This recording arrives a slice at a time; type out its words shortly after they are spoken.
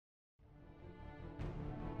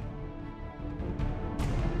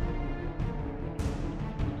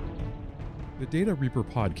The Data Reaper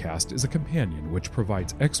podcast is a companion which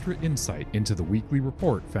provides extra insight into the weekly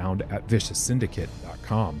report found at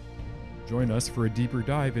vicioussyndicate.com. Join us for a deeper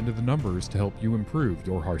dive into the numbers to help you improve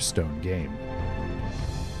your Hearthstone game.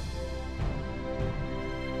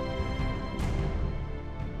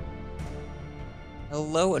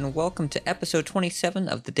 Hello and welcome to episode 27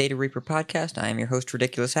 of the Data Reaper podcast. I am your host,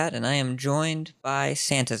 Ridiculous Hat, and I am joined by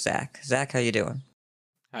Santa Zach. Zach, how you doing?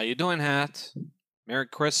 How you doing, Hat? Merry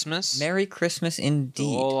Christmas. Merry Christmas indeed.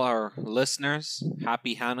 To all our listeners,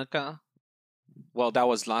 Happy Hanukkah. Well, that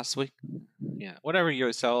was last week. Yeah, whatever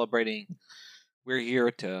you're celebrating, we're here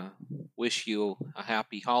to wish you a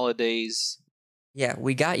happy holidays. Yeah,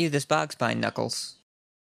 we got you this box by Knuckles.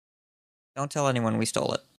 Don't tell anyone we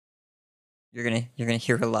stole it. You're gonna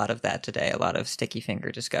hear a lot of that today, a lot of sticky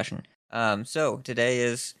finger discussion. So today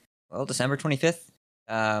is, December 25th.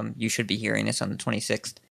 You should be hearing this on the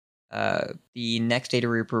 26th. The next Data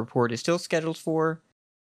Reaper report is still scheduled for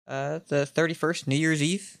the 31st, New Year's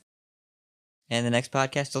Eve. And the next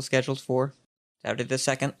podcast still scheduled for Saturday the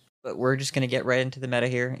 2nd. But we're just going to get right into the meta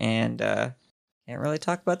here, and can't really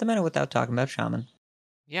talk about the meta without talking about Shaman.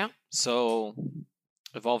 Yeah, so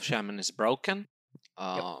Evolve Shaman is broken.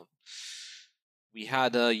 Yep. We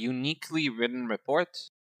had a uniquely written report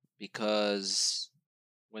because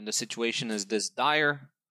when the situation is this dire,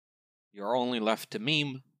 you're only left to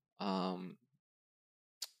meme.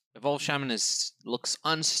 Evolve Shaman looks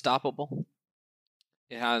unstoppable.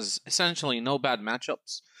 It has essentially no bad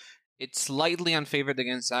matchups. It's slightly unfavored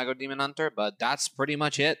against Aggro Demon Hunter, but that's pretty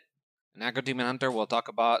much it. And Aggro Demon Hunter, we'll talk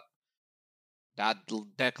about that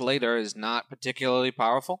deck later, is not particularly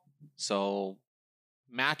powerful. So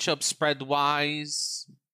matchup spread-wise,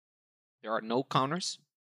 there are no counters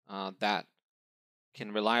that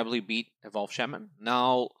can reliably beat Evolve Shaman.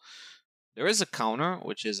 Now, there is a counter,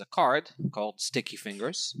 which is a card called Sticky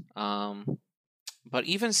Fingers. But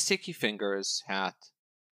even Sticky Fingers have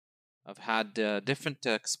had different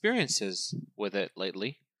experiences with it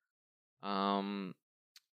lately. To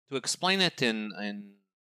explain it in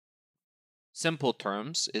simple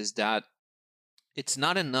terms is that it's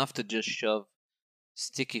not enough to just shove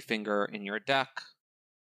Sticky Finger in your deck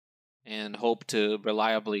and hope to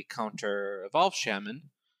reliably counter Evolve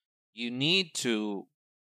Shaman. You need to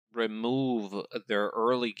remove their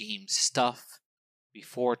early game stuff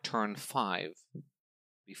before turn 5,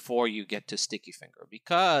 before you get to Sticky Finger.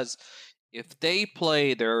 Because if they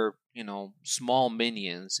play their, small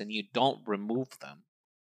minions and you don't remove them,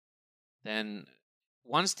 then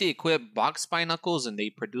once they equip Box by Knuckles and they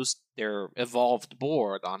produce their evolved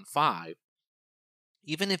board on 5,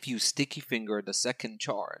 even if you Sticky Finger the second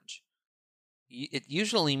charge, it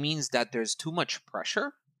usually means that there's too much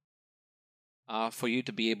pressure for you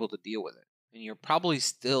to be able to deal with it. And you're probably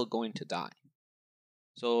still going to die.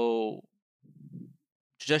 So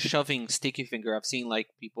just shoving Sticky Finger, I've seen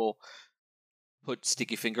people put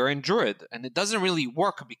Sticky Finger in Druid, and it doesn't really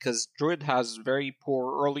work because Druid has very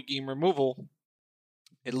poor early game removal.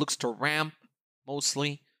 It looks to ramp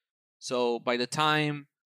mostly. So by the time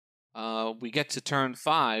we get to turn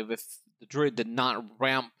 5, if the Druid did not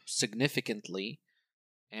ramp significantly,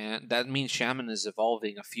 and that means Shaman is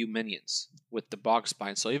evolving a few minions with the Bog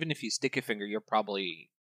Spine. So even if you Sticky Finger, you probably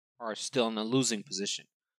are still in a losing position.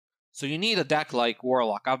 So you need a deck like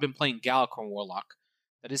Warlock. I've been playing Galakrond Warlock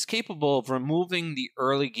that is capable of removing the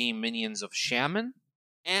early game minions of Shaman,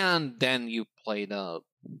 and then you play the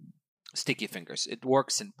Sticky Fingers. It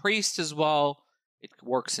works in Priest as well. It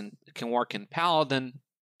can work in Paladin.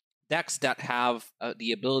 Decks that have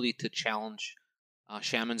the ability to challenge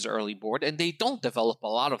Shaman's early board, and they don't develop a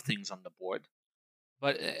lot of things on the board,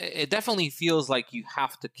 but it definitely feels like you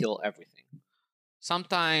have to kill everything.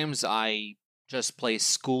 Sometimes I just play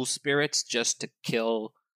School Spirits just to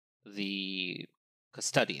kill the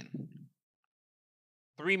Custodian.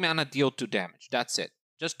 3 mana, deal 2 damage. That's it.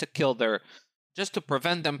 Just to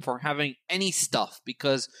prevent them from having any stuff,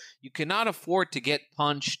 because you cannot afford to get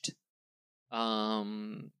punched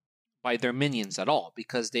by their minions at all,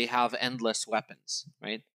 because they have endless weapons,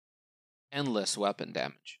 right? Endless weapon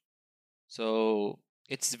damage. So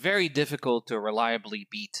it's very difficult to reliably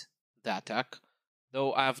beat that deck,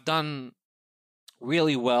 though I've done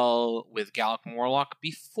really well with Galakrond Warlock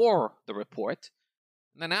before the report.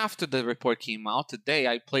 And then after the report came out today,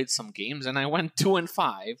 I played some games and I went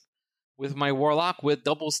 2-5 with my Warlock with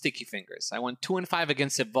double Sticky Fingers. I went 2-5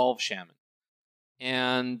 against Evolve Shaman.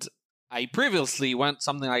 And I previously went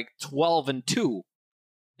something like 12-2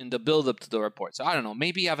 in the build-up to the report. So I don't know,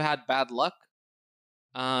 maybe I've had bad luck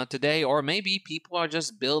today, or maybe people are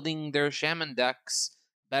just building their Shaman decks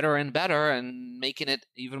better and better and making it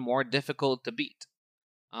even more difficult to beat.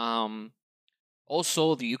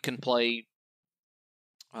 Also, you can play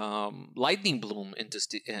Lightning Bloom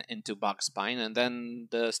into Box Spine, and then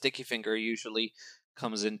the Sticky Finger usually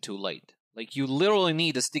comes in too late. Like, you literally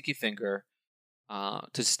need a Sticky Finger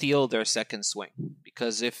to steal their second swing,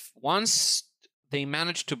 because if once they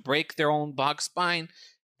manage to break their own Box Spine,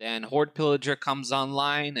 then Horde Pillager comes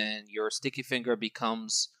online and your Sticky Finger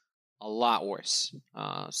becomes a lot worse.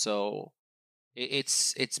 So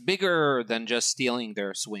it's bigger than just stealing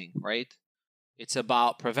their swing, right? It's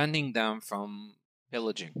about preventing them from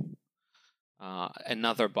pillaging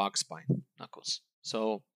another Box Spine Knuckles.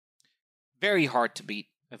 So very hard to beat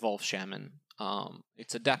Evolve Shaman.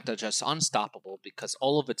 It's a deck that's just unstoppable because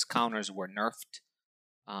all of its counters were nerfed.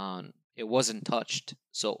 It wasn't touched,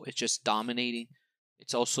 so it's just dominating.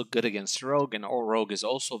 It's also good against Rogue, and Rogue is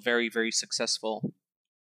also very, very successful.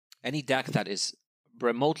 Any deck that is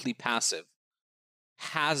remotely passive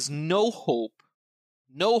has no hope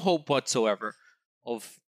whatsoever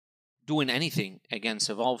of doing anything against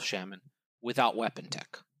Evolve Shaman without weapon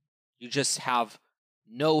tech. You just have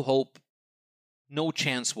no hope, no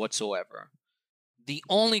chance whatsoever. The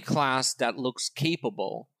only class that looks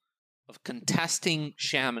capable of contesting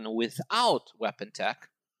Shaman without weapon tech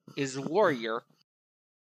is Warrior.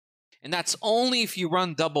 And that's only if you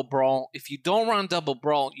run Double Brawl. If you don't run Double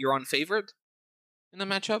Brawl, you're unfavored in the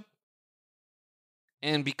matchup.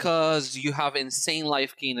 And because you have insane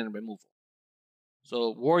life gain and removal.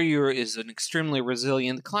 So Warrior is an extremely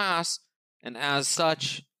resilient class, and as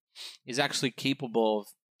such, is actually capable of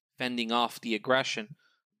fending off the aggression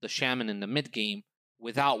of the Shaman in the mid game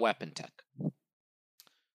without weapon tech.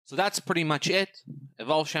 So that's pretty much it.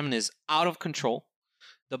 Evolve Shaman is out of control.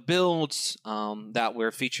 The builds that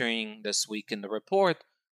we're featuring this week in the report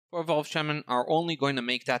for Evolve Shaman are only going to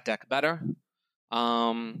make that deck better.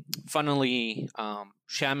 Funnily,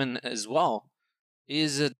 Shaman as well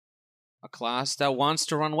is a class that wants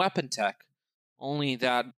to run weapon tech, only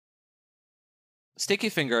that Sticky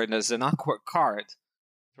Finger is an awkward card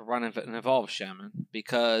to run an Evolve Shaman,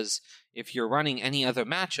 because if you're running any other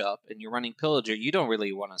matchup and you're running Pillager, you don't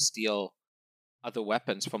really want to steal other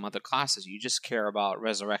weapons from other classes. You just care about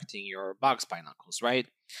resurrecting your Bog Spine Knuckles, right?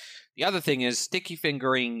 The other thing is Sticky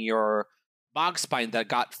Fingering your Bog Spine that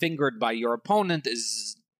got fingered by your opponent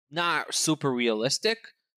is not super realistic,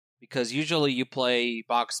 because usually you play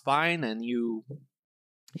Bog Spine and you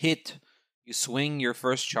swing your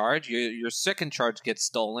first charge, your second charge gets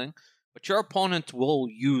stolen, but your opponent will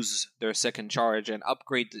use their second charge and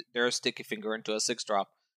upgrade their Sticky Finger into a 6-drop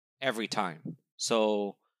every time.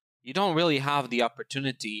 So you don't really have the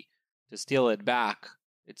opportunity to steal it back.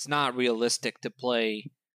 It's not realistic to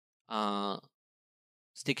play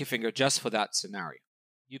Sticky Finger just for that scenario.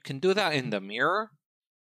 You can do that in the mirror,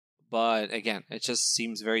 but again, it just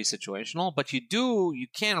seems very situational. But you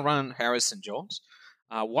can run Harrison Jones.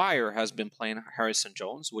 Wire has been playing Harrison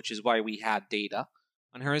Jones, which is why we had data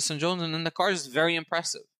on Harrison Jones, and then the card is very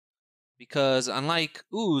impressive. Because unlike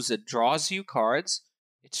Ooze, it draws you cards.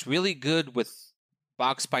 It's really good with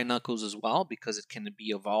Box by Knuckles as well, because it can be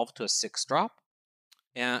evolved to a 6-drop.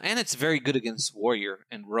 And it's very good against Warrior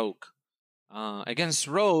and Rogue. Against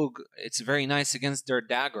Rogue, it's very nice against their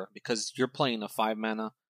Dagger, because you're playing a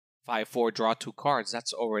 5-mana, 5/4, draw 2 cards.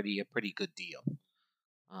 That's already a pretty good deal.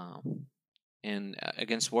 And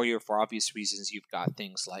against Warrior, for obvious reasons, you've got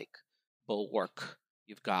things like Bulwark,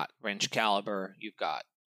 you've got Wrench Caliber, you've got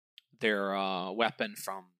their weapon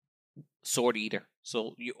from Sword Eater.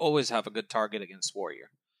 So you always have a good target against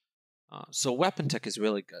Warrior. So weapon tech is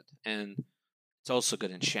really good, and it's also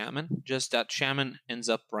good in Shaman, just that Shaman ends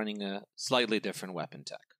up running a slightly different weapon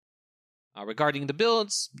tech. Regarding the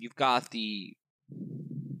builds, you've got the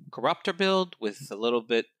Corruptor build with a little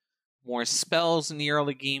bit more spells in the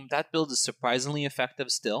early game. That build is surprisingly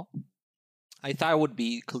effective still. I thought it would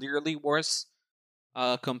be clearly worse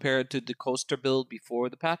compared to the Coaster build before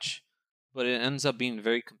the patch, but it ends up being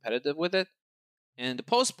very competitive with it. And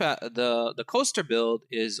the Coaster build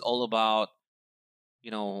is all about,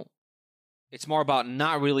 it's more about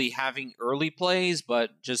not really having early plays,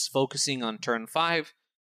 but just focusing on turn 5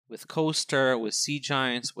 with Coaster, with Sea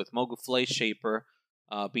Giants, with Mogul Flay Shaper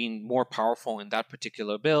being more powerful in that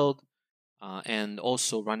particular build, and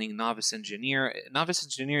also running Novice Engineer. Novice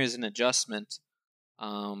Engineer is an adjustment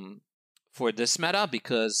for this meta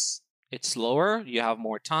because it's slower, you have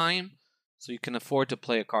more time, so you can afford to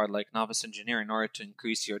play a card like Novice Engineer in order to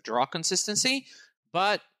increase your draw consistency,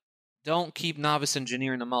 but don't keep Novice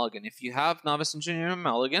Engineer in the mulligan. If you have Novice Engineer in a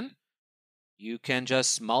mulligan, you can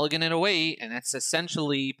just mulligan it away, and it's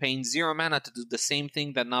essentially paying 0 mana to do the same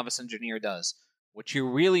thing that Novice Engineer does. What you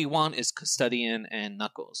really want is Custodian and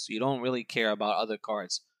Knuckles. You don't really care about other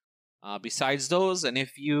cards. Besides those, and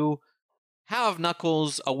if you have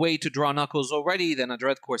Knuckles, a way to draw Knuckles already, then a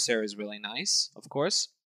Dread Corsair is really nice, of course.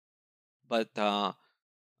 But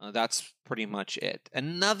that's pretty much it.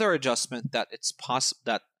 Another adjustment that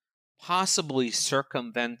that possibly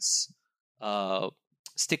circumvents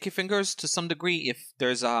Sticky Fingers to some degree, if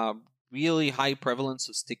there's a really high prevalence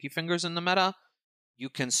of Sticky Fingers in the meta, you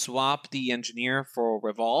can swap the Engineer for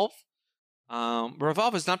Revolve.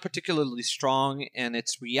 Revolve is not particularly strong, and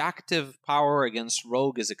its reactive power against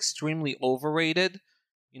Rogue is extremely overrated.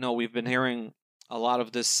 We've been hearing a lot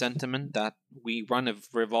of this sentiment that we run a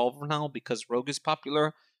Revolve now because Rogue is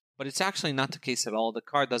popular, but it's actually not the case at all. The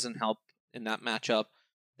card doesn't help in that matchup.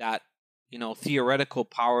 That, theoretical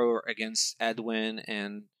power against Edwin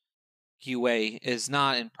and QA is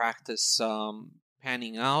not in practice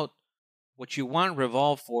panning out. What you want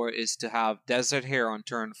Revolve for is to have Desert Hair on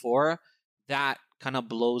turn 4. That kind of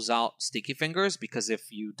blows out Sticky Fingers, because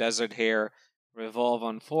if you Desert Hair Revolve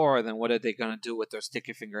on 4, then what are they going to do with their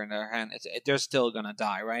Sticky Finger in their hand? They're still going to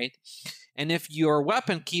die, right? And if your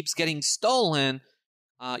weapon keeps getting stolen,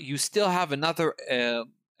 you still have another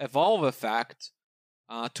Evolve effect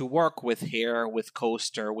to work with Hair, with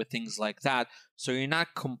Coaster, with things like that, so you're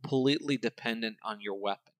not completely dependent on your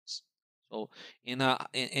weapons. So in a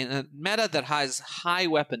meta that has high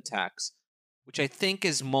weapon tax, which I think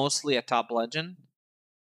is mostly a top legend,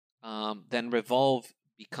 then Revolve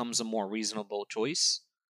becomes a more reasonable choice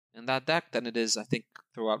in that deck than it is, I think,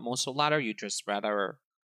 throughout most of ladder. You just rather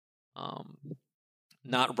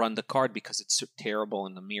not run the card because it's so terrible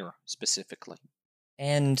in the mirror, specifically.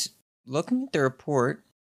 And looking at the report,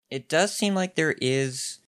 it does seem like there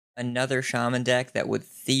is another Shaman deck that would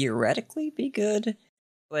theoretically be good,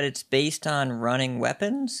 but it's based on running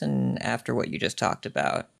weapons, and after what you just talked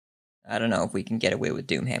about, I don't know if we can get away with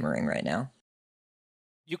Doom Hammering right now.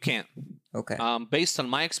 You can't. Okay. Based on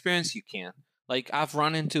my experience, you can. Like, I've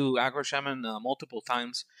run into Aggro Shaman multiple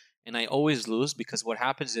times, and I always lose because what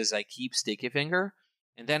happens is I keep Sticky Finger,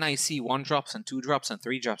 and then I see 1-drops and 2-drops and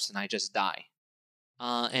 3-drops, and I just die.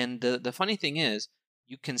 And the funny thing is,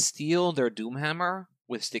 you can steal their Doomhammer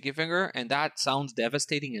with Sticky Finger, and that sounds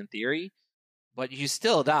devastating in theory, but you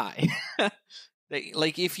still die.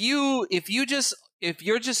 Like, if you're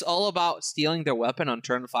just all about stealing their weapon on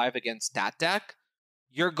turn 5 against that deck,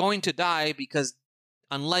 you're going to die, because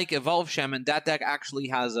unlike Evolve Shaman, that deck actually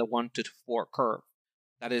has a 1 to 4 curve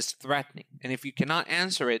that is threatening. And if you cannot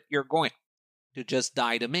answer it, you're going to just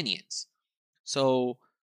die to minions. So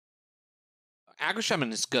Aggro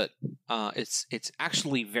Shaman is good. It's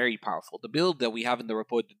actually very powerful. The build that we have in the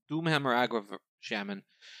report, the Doomhammer Aggro Shaman,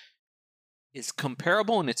 is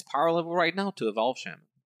comparable in its power level right now to Evolve Shaman.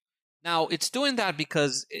 Now, it's doing that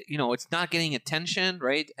because, it's not getting attention,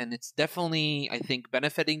 right? And it's definitely, I think,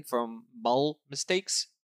 benefiting from mull mistakes,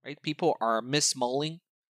 right? People are mismulling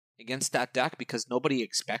against that deck because nobody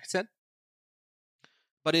expects it.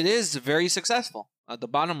 But it is very successful. The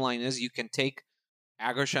bottom line is you can take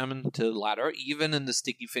Aggro Shaman to ladder, even in the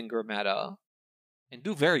Sticky Finger meta, and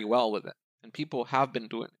do very well with it. And people have been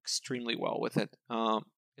doing extremely well with it.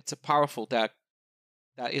 It's a powerful deck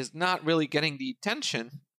that is not really getting the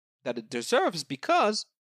attention that it deserves because,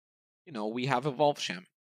 we have Evolve Shaman,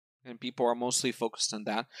 and people are mostly focused on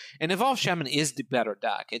that. And Evolve Shaman is the better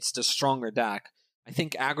deck. It's the stronger deck. I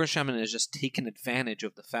think Aggro Shaman is just taking advantage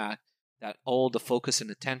of the fact that all the focus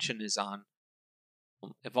and attention is on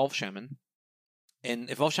Evolve Shaman.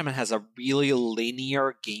 And Evolve Shaman has a really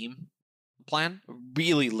linear game plan,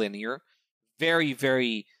 really linear, very,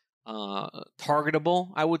 very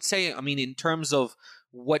targetable, I would say. I mean, in terms of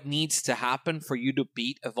what needs to happen for you to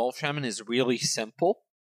beat Evolve Shaman is really simple.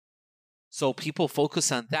 So people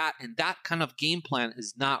focus on that, and that kind of game plan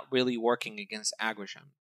is not really working against Aggro Shaman,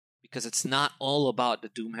 because it's not all about the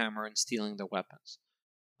Doomhammer and stealing the weapons.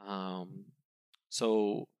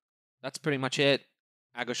 So that's pretty much it.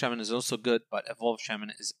 Aggro Shaman is also good, but Evolve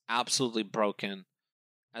Shaman is absolutely broken.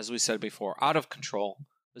 As we said before, out of control.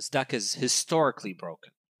 This deck is historically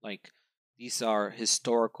broken. Like, these are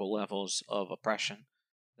historical levels of oppression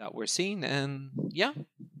that we're seeing, and yeah.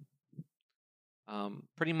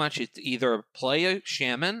 Pretty much it's either play a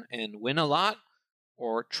Shaman and win a lot,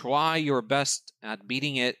 or try your best at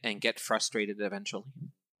beating it and get frustrated eventually.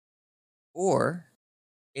 Or,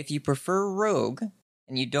 if you prefer Rogue,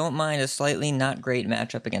 and you don't mind a slightly not great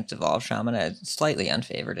matchup against Evolve Shaman, slightly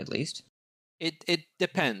unfavored at least. It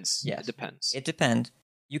depends. Yes. It depends. It depends.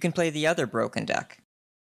 You can play the other broken deck.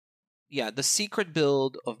 Yeah, the secret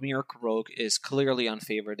build of Miracle Rogue is clearly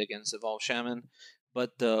unfavored against Evolve Shaman,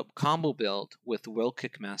 but the combo build with Will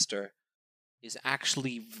Kickmaster is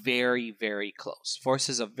actually very, very close.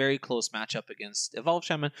 Forces a very close matchup against Evolved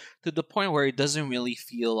Shaman to the point where it doesn't really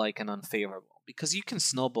feel like an unfavorable, because you can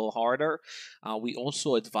snowball harder. We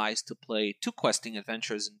also advise to play 2 questing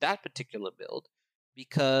adventures in that particular build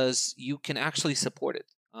because you can actually support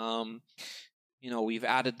it.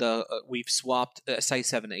 We've swapped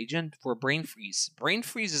SI7 Agent for Brain Freeze. Brain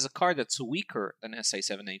Freeze is a card that's weaker than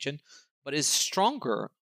SI7 Agent, but is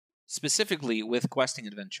stronger specifically with Questing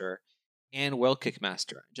Adventure and Well Kick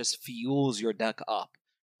Master. It just fuels your deck up.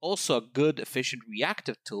 Also a good, efficient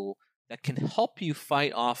reactive tool that can help you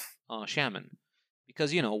fight off Shaman.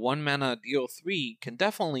 Because, 1 mana deal 3 can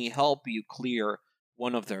definitely help you clear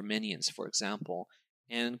one of their minions, for example.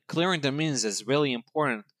 And clearing the minions is really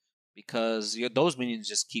important because those minions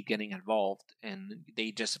just keep getting involved, and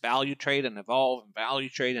they just value trade and evolve, and value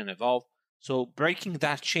trade and evolve. So breaking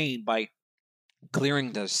that chain by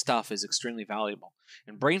clearing the stuff is extremely valuable,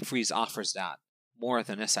 and Brain Freeze offers that more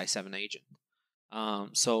than SI7 Agent.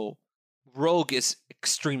 So Rogue is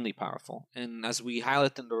extremely powerful, and as we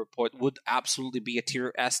highlight in the report, would absolutely be a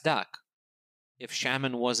tier S deck if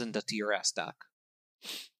Shaman wasn't a tier S deck.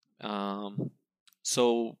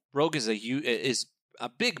 So Rogue is a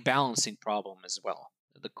big balancing problem as well.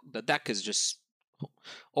 The deck is just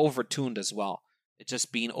overtuned as well. It's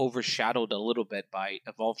just being overshadowed a little bit by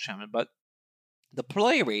Evolved Shaman, but the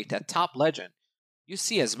play rate at top legend, you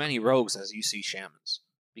see as many rogues as you see shamans,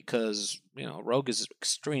 because rogue is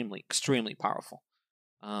extremely, extremely powerful.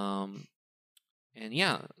 And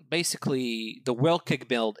yeah, basically the Will Kick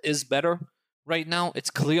build is better right now. It's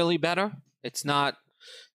clearly better. It's not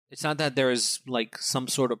that there is like some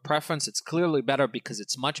sort of preference. It's clearly better because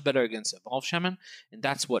it's much better against Evolved Shaman, and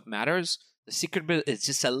that's what matters. The secret build is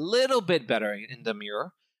just a little bit better in the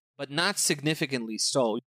mirror, but not significantly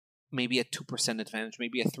so. Maybe a 2% advantage,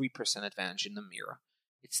 maybe a 3% advantage in the mirror.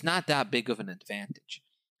 It's not that big of an advantage.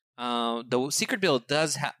 The secret build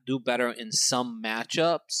does do better in some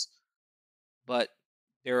matchups, but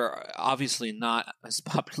they're obviously not as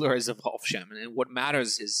popular as Evolved Shaman. And what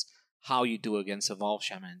matters is how you do against Evolved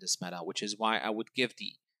Shaman in this meta, which is why I would give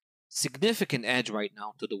the significant edge right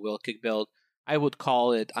now to the Will Kick build. I would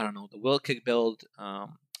call it, the Will Kick build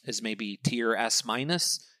is maybe tier S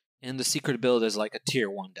minus, and the secret build is like a tier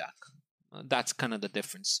 1 deck. That's kind of the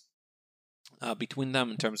difference between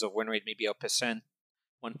them in terms of win rate, maybe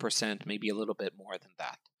 1%, maybe a little bit more than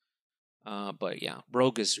that. But yeah,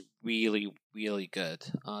 Rogue is really, really good.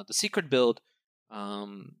 The secret build,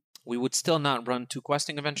 we would still not run 2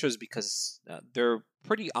 questing adventures because they're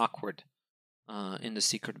pretty awkward in the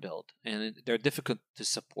secret build, and they're difficult to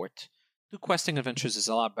support. 2 questing adventures is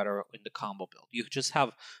a lot better in the combo build. You just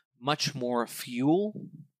have much more fuel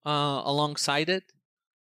alongside it.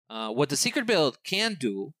 What the secret build can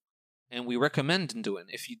do, and we recommend doing,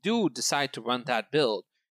 if you do decide to run that build,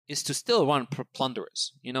 is to still run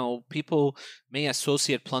Plunderers. People may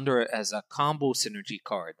associate Plunderer as a combo synergy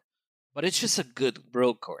card, but it's just a good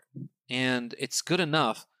rogue card, and it's good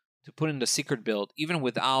enough to put in the secret build even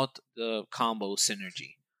without the combo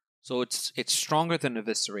synergy. So it's stronger than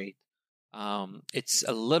Eviscerate. It's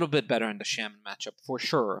a little bit better in the Shaman matchup for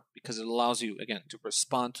sure, because it allows you, again, to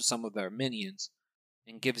respond to some of their minions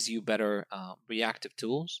and gives you better reactive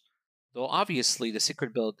tools. Though obviously the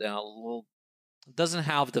secret build doesn't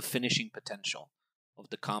have the finishing potential of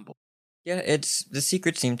the combo. Yeah, the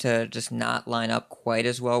secrets seem to just not line up quite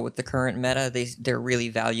as well with the current meta. They're really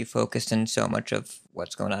value focused, and so much of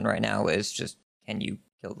what's going on right now is just, can you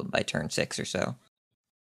kill them by turn 6 or so?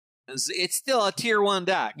 It's still a tier 1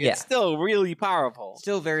 deck. Yeah. It's still really powerful.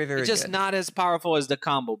 Still very, very good. It's just good. not as powerful as the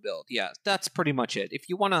combo build. Yeah, that's pretty much it. If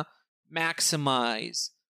you want to maximize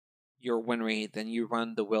your win rate, then you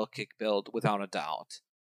run the Will Kick build without a doubt,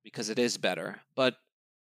 because it is better. But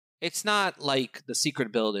it's not like the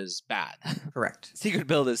secret build is bad. Correct. Secret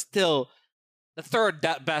build is still the third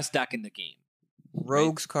best deck in the game.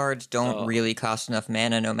 Rogue's cards don't really cost enough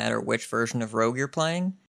mana no matter which version of Rogue you're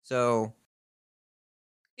playing. So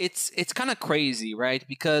it's kind of crazy, right?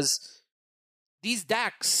 Because these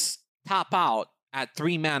decks top out at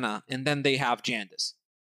 3 mana, and then they have Jandis.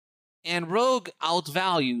 And Rogue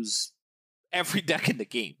outvalues every deck in the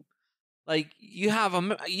game. Like, you have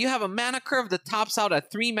a mana curve that tops out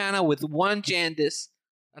at 3 mana with 1 Jandis.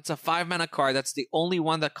 That's a 5 mana card. That's the only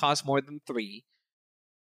one that costs more than 3.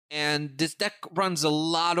 And this deck runs a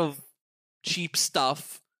lot of cheap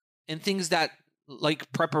stuff and things that,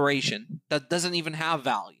 like Preparation, that doesn't even have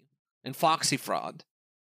value, and Foxy Fraud.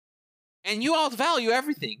 And you outvalue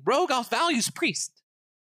everything. Rogue outvalues Priest.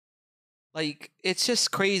 Like, it's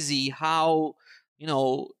just crazy how,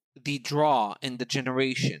 the draw and the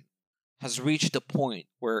generation has reached a point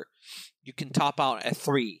where you can top out at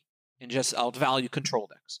 3 and just outvalue control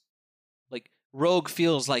decks. Like, Rogue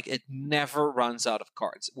feels like it never runs out of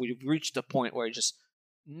cards. We've reached a point where it just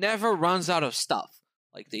never runs out of stuff.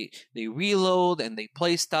 Like, they reload and they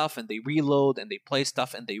play stuff and they reload and they play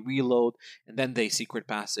stuff and they reload and then they secret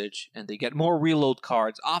passage and they get more reload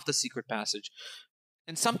cards off the secret passage.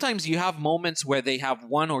 And sometimes you have moments where they have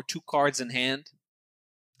 1 or 2 cards in hand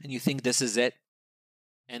and you think this is it.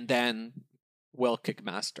 And then will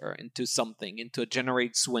Kickmaster into a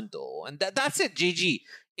generate swindle. And that's it, GG.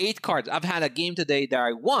 8 cards. I've had a game today that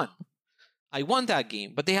I won. I won that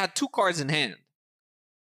game, but they had 2 cards in hand.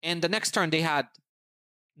 And the next turn they had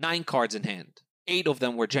 9 cards in hand. 8 of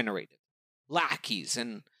them were generated. Lackeys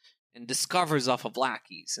and discovers off of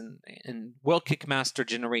lackeys and will Kickmaster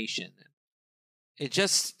generation. It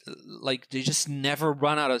just, like, they just never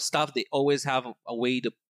run out of stuff. They always have a way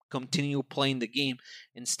to continue playing the game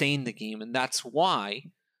and stay in the game, and that's why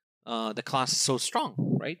the class is so strong,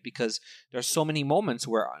 right? Because there's so many moments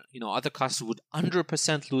where other classes would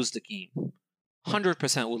 100% lose the game,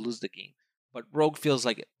 100% would lose the game, but Rogue feels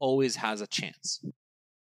like it always has a chance.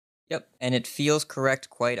 Yep, and it feels correct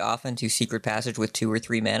quite often to secret passage with 2 or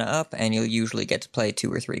 3 mana up, and you'll usually get to play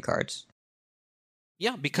 2 or 3 cards.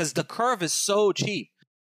 Yeah, because the curve is so cheap.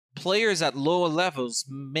 Players at lower levels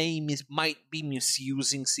might be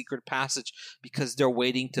misusing Secret Passage because they're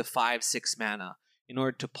waiting to 5-6 mana in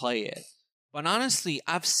order to play it. But honestly,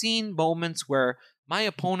 I've seen moments where my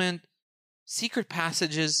opponent Secret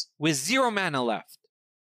Passages with 0 mana left.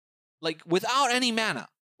 Like, without any mana,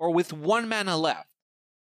 or with 1 mana left.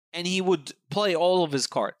 And he would play all of his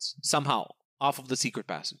cards, somehow, off of the Secret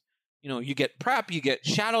Passage. You get Prep, you get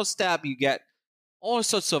Shadow Step, you get all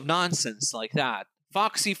sorts of nonsense like that.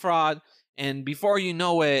 Foxy Fraud, and before you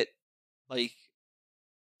know it, like,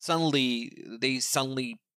 they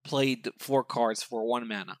suddenly played 4 cards for 1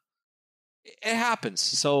 mana. It happens.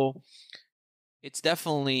 So it's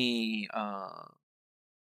definitely a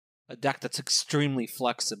deck that's extremely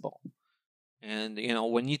flexible. And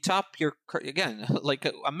when you top your again, like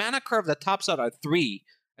a mana curve that tops out at 3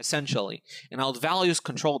 essentially, and outvalues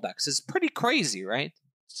control decks is pretty crazy, right?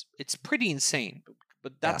 It's pretty insane.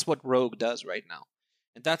 But that's what Rogue does right now.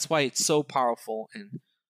 And that's why it's so powerful and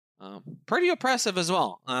pretty oppressive as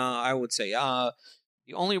well, I would say. The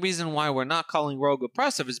only reason why we're not calling Rogue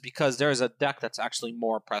oppressive is because there's a deck that's actually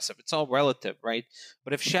more oppressive. It's all relative, right?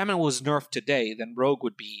 But if Shaman was nerfed today, then Rogue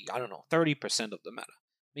would be, 30% of the meta.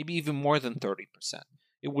 Maybe even more than 30%.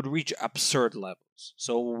 It would reach absurd levels.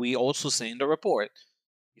 So we also say in the report,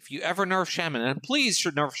 if you ever nerf Shaman, and please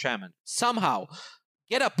should nerf Shaman, somehow,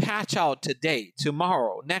 get a patch out today,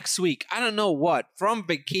 tomorrow, next week, I don't know what, from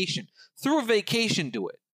vacation. Through vacation, do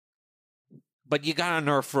it. But you gotta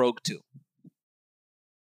nerf Rogue too.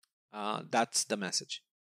 That's the message.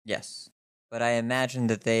 Yes. But I imagine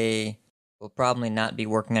that they will probably not be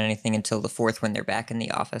working on anything until the 4th when they're back in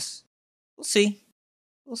the office. We'll see.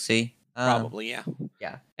 Probably, yeah.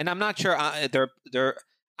 Yeah. And I'm not sure, I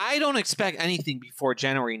don't expect anything before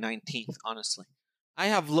January 19th, honestly. I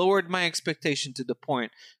have lowered my expectation to the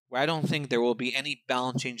point where I don't think there will be any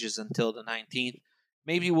balance changes until the 19th.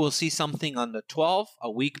 Maybe we'll see something on the 12th, a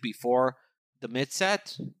week before the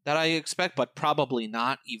mid-set that I expect, but probably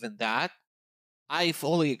not even that. I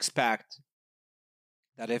fully expect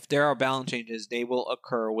that if there are balance changes, they will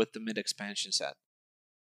occur with the mid-expansion set.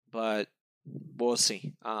 But we'll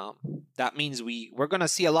see. That means we're going to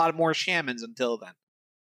see a lot more Shamans until then.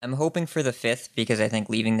 I'm hoping for the 5th because I think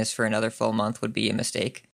leaving this for another full month would be a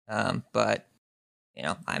mistake. But,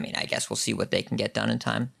 I guess we'll see what they can get done in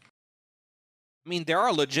time. I mean, there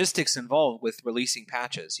are logistics involved with releasing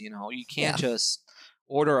patches. You can't just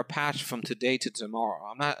order a patch from today to tomorrow.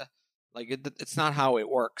 I'm not, it's not how it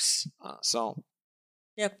works.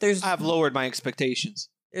 Yeah, I've lowered my expectations.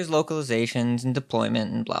 There's localizations and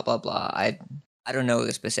deployment and blah, blah, blah. I don't know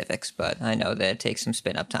the specifics, but I know that it takes some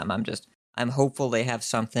spin-up time. I'm hopeful they have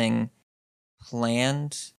something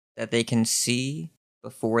planned that they can see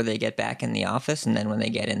before they get back in the office, and then when they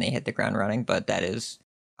get in, they hit the ground running, but that is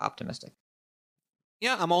optimistic.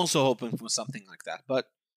 Yeah, I'm also hoping for something like that, but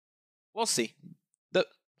we'll see. The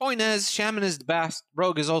point is, Shaman is the best,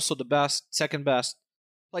 Rogue is also the best, second best.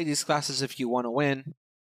 Play these classes if you want to win.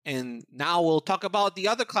 And now we'll talk about the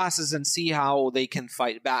other classes and see how they can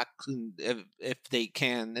fight back if they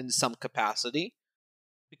can in some capacity.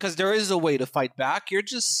 Because there is a way to fight back. You're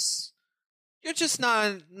just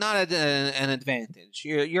not at an advantage.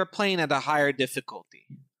 You're playing at a higher difficulty.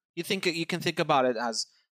 You can think about it as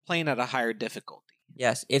playing at a higher difficulty.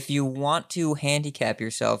 Yes, if you want to handicap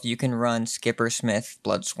yourself, you can run Skipper Smith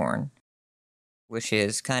Bloodsworn, which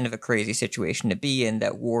is kind of a crazy situation to be in,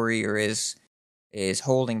 that Warrior is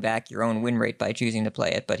holding back your own win rate by choosing to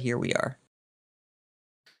play it, but here we are.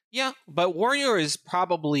 Yeah, but Warrior is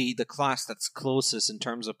probably the class that's closest in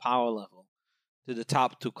terms of power level to the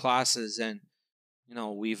top two classes, and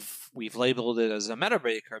we've labeled it as a meta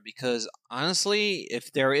breaker because honestly,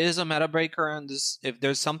 if there is a meta breaker on this, if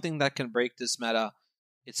there's something that can break this meta,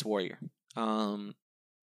 it's Warrior.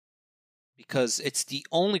 Because it's the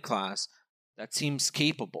only class that seems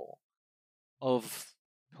capable of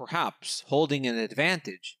perhaps holding an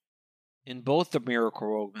advantage in both the Miracle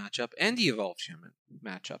Rogue matchup and the Evolved Shaman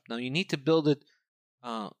matchup. Now you need to build it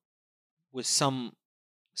with some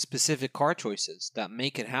specific card choices that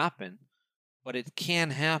make it happen, but it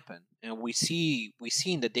can happen, and we see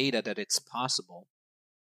in the data that it's possible.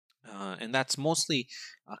 And that's mostly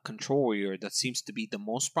Control Warrior that seems to be the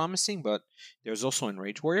most promising, but there's also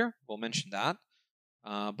Enrage Warrior. We'll mention that.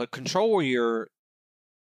 But Control Warrior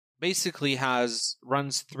basically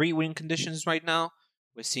runs 3 win conditions right now.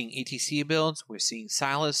 We're seeing ETC builds, we're seeing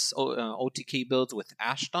Silas OTK builds with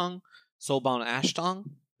Ashtung, Soulbound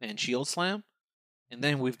Ashtung, and Shield Slam. And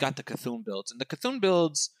then we've got the Cthulhu builds. And the Cthulhu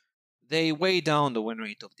builds, they weigh down the win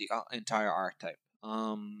rate of the entire archetype.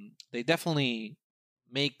 They definitely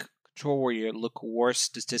make Control Warrior look worse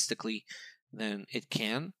statistically than it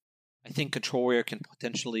can. I think Control Warrior can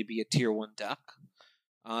potentially be a tier 1 deck.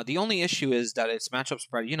 The only issue is that its matchup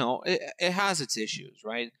spread, it has its issues,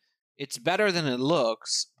 right? It's better than it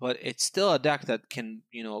looks, but it's still a deck that can,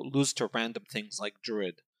 lose to random things like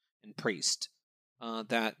Druid and Priest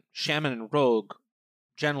that Shaman and Rogue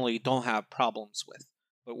generally don't have problems with,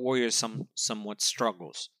 but Warrior somewhat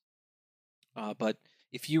struggles. But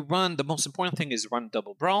if you run, the most important thing is run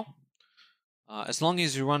Double Brawl. As long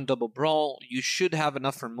as you run Double Brawl, you should have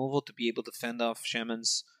enough removal to be able to fend off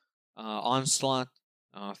Shaman's onslaught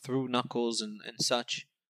through Knuckles and such.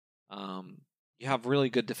 You have really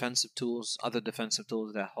good defensive tools, other defensive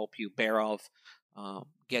tools that help you bear off,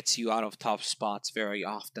 gets you out of tough spots very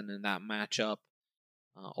often in that matchup.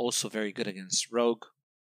 Also very good against Rogue.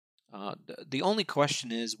 The only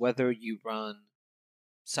question is whether you run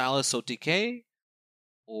Silas OTK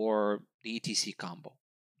or the ETC combo.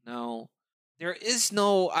 Now, there is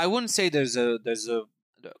no, I wouldn't say there's a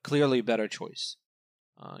clearly better choice.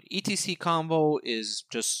 ETC combo is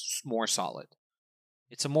just more solid.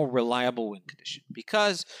 It's a more reliable win condition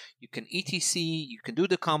because you can ETC, you can do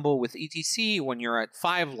the combo with ETC when you're at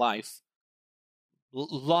 5 life,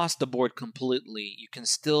 lost the board completely. You can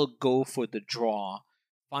still go for the draw,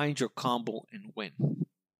 find your combo, and win.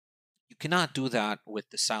 You cannot do that with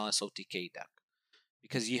the Silas OTK deck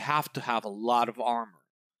because you have to have a lot of armor.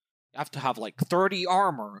 You have to have like 30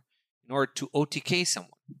 armor in order to OTK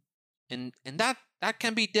someone. And that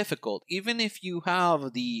can be difficult, even if you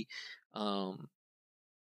have the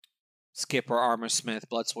Skipper, Armor Smith,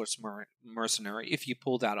 Bloodsource Mercenary, if you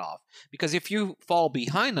pull that off. Because if you fall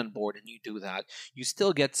behind on board and you do that, you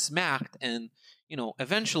still get smacked, and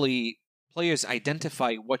eventually players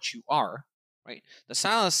identify what you are, right? The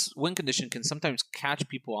Silas win condition can sometimes catch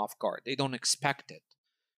people off guard. They don't expect it.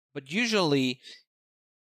 But usually,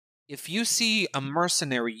 if you see a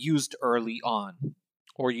mercenary used early on,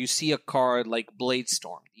 or you see a card like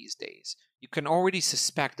Bladestorm these days, you can already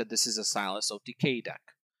suspect that this is a Silas OTK deck,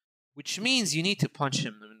 which means you need to punch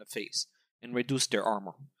him in the face and reduce their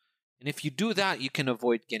armor. And if you do that, you can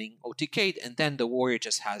avoid getting OTK'd, and then the Warrior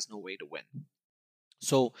just has no way to win.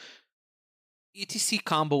 So, ETC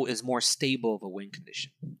combo is more stable of a win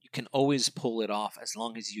condition. You can always pull it off as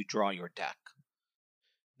long as you draw your deck.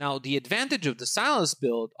 Now, the advantage of the Silas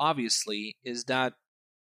build, obviously, is that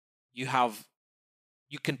you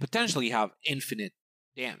can potentially have infinite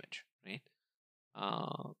damage, right?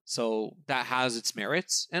 So that has its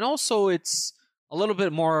merits, and also it's a little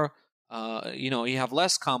bit more. You have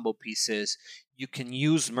less combo pieces. You can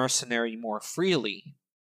use Mercenary more freely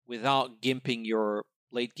without gimping your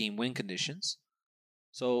late game win conditions.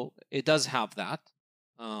 So it does have that.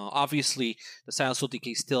 Obviously, the Silas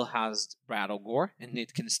OTK still has Rattlegore, and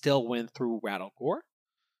it can still win through Rattlegore.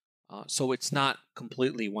 So it's not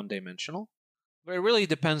completely one-dimensional, but it really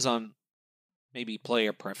depends on maybe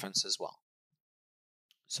player preference as well.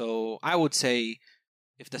 So I would say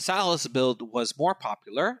if the Silas build was more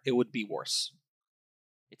popular, it would be worse.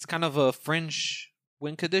 It's kind of a fringe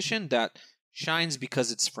win condition that shines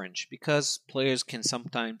because it's fringe, because players can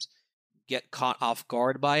sometimes get caught off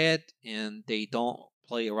guard by it and they don't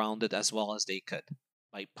play around it as well as they could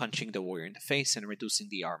by punching the Warrior in the face and reducing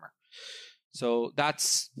the armor. So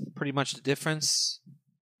that's pretty much the difference.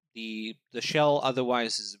 The shell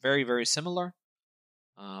otherwise is very, very similar,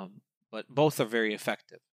 but both are very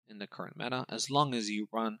effective in the current meta, as long as you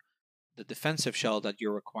run the defensive shell that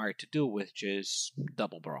you're required to do, which is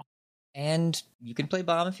Double Brawl. And you can play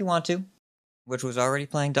Bomb if you want to, which was already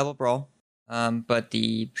playing Double Brawl. But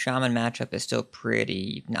the Shaman matchup is still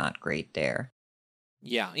pretty not great there.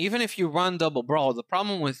 Yeah, even if you run Double Brawl, the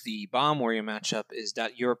problem with the Bomb Warrior matchup is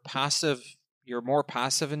that you're more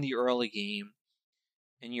passive in the early game,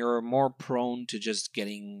 and you're more prone to just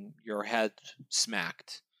getting your head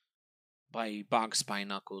smacked by Bog Spine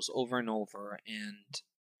Knuckles over and over, and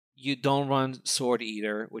you don't run Sword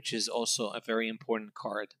Eater, which is also a very important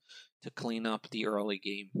card to clean up the early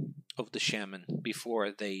game of the Shaman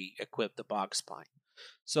before they equip the Bog Spine.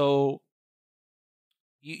 So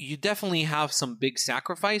you definitely have some big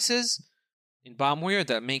sacrifices in Bomb Warrior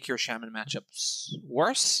that make your Shaman matchups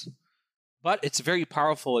worse, but it's very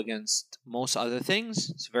powerful against most other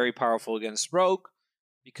things. It's very powerful against Rogue,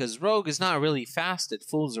 because Rogue is not really fast. It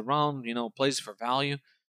fools around, plays for value.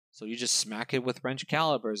 So you just smack it with Wrench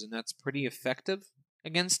Calibers, and that's pretty effective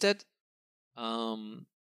against it.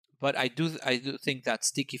 But I do think that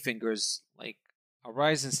Sticky Fingers, like a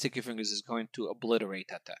Rise in Sticky Fingers, is going to obliterate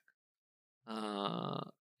that deck.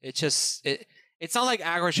 It's not like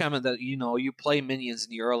Aggro Shaman that you play minions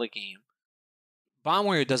in the early game. Bomb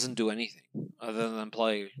Warrior doesn't do anything other than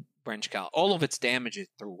play Wrench Cal. All of its damage is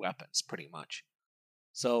through weapons, pretty much.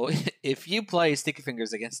 So if you play Sticky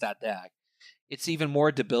Fingers against that deck, it's even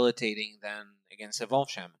more debilitating than against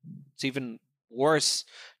Evolve Shaman. It's even worse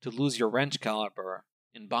to lose your Wrench Caliber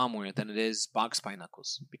in Bomb Warrior than it is Bog Spine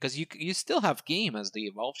Knuckles, because you still have game as the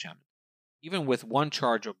Evolve Shaman, even with one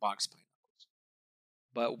charge of Bog Spine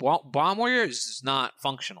Knuckles. But Bomb Warrior is not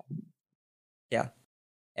functional. Yeah.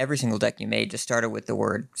 Every single deck you made just started with the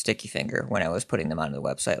word Sticky Finger when I was putting them onto the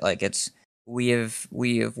website. Like, we have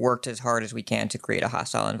worked as hard as we can to create a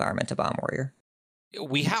hostile environment to Bomb Warrior.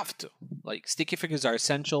 We have to. Like, Sticky Fingers are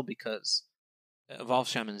essential because Evolve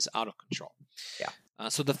Shaman is out of control. Yeah.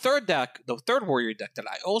 So the third warrior deck that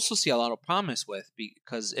I also see a lot of promise with,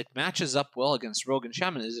 because it matches up well against Rogue and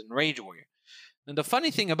Shaman, is Enrage Warrior. And the funny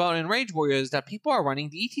thing about Enrage Warrior is that people are running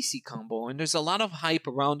the ETC combo, and there's a lot of hype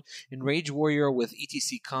around Enrage Warrior with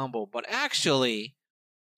ETC combo, but actually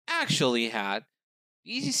had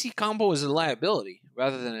the ETC combo is a liability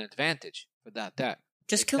rather than an advantage for that deck.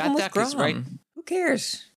 Just kill him with Grom. Who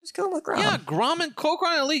cares? Just kill him with Grom. Yeah, Grom and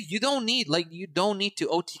Kokron at least. You don't need to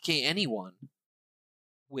OTK anyone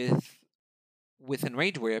with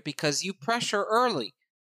Enrage Warrior, because you pressure early.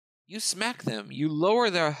 You smack them. You lower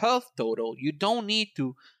their health total. You don't need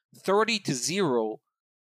to 30-0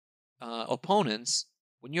 opponents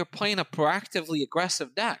when you're playing a proactively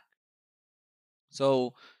aggressive deck.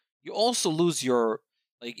 So you also lose your,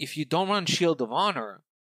 if you don't run Shield of Honor,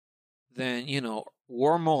 then,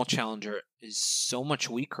 Wormhole Challenger is so much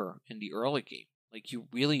weaker in the early game. Like, you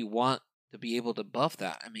really want to be able to buff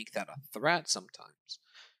that and make that a threat sometimes.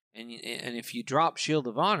 And if you drop Shield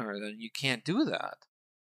of Honor, then you can't do that.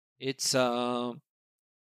 It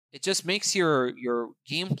just makes your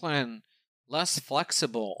game plan less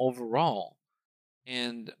flexible overall.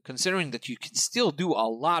 And considering that you can still do a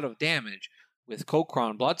lot of damage with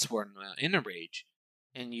Kokron, Bloodsworn, Enrage,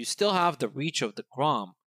 and you still have the reach of the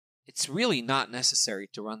Grom, it's really not necessary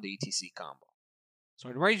to run the ETC combo. So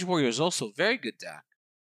Enrage Warrior is also a very good deck.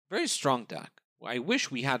 Very strong deck. I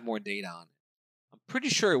wish we had more data on it. I'm pretty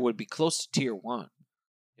sure it would be close to tier 1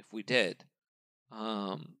 if we did.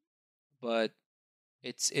 But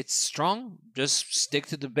it's strong. Just stick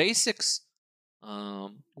to the basics.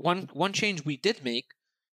 One change we did make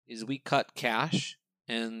is we cut Cash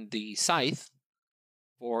and the Scythe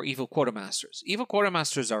for Evil Quartermasters. Evil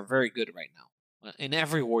Quartermasters are very good right now in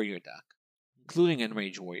every warrior deck, including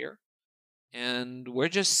Enrage Warrior. And we're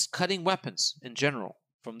just cutting weapons in general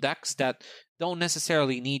from decks that don't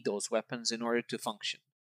necessarily need those weapons in order to function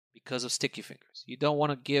because of Sticky Fingers. You don't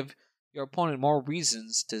want to give your opponent more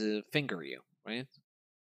reasons to finger you, right?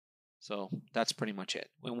 So that's pretty much it.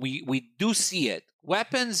 When we do see it,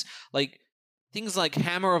 weapons like things like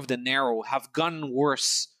Hammer of the Narrow have gotten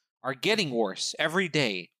worse, are getting worse every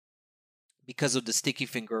day because of the Sticky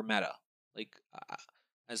Finger meta.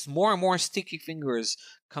 As more and more Sticky Fingers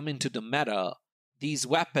come into the meta, these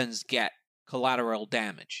weapons get collateral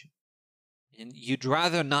damage. And you'd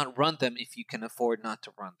rather not run them if you can afford not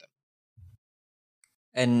to run them.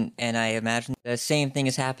 And I imagine the same thing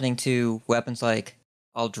is happening to weapons like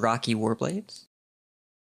Aldraki Warblades?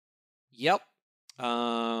 Yep.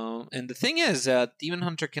 And the thing is that Demon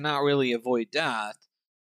Hunter cannot really avoid that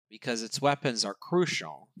because its weapons are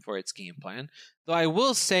crucial for its game plan. Though I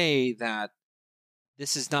will say that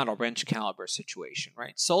this is not a Wrench Caliber situation,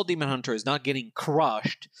 right? Soul Demon Hunter is not getting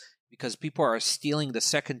crushed because people are stealing the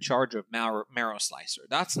second charge of Marrow Slicer.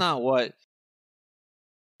 That's not what...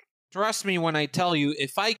 Trust me when I tell you,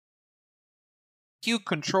 if I Q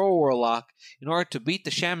Control Warlock in order to beat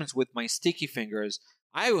the Shamans with my Sticky Fingers,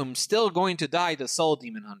 I am still going to die to Soul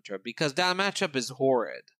Demon Hunter, because that matchup is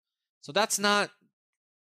horrid. So that's not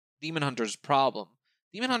Demon Hunter's problem.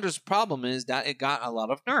 Demon Hunter's problem is that it got a lot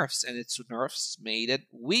of nerfs, and its nerfs made it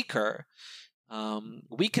weaker.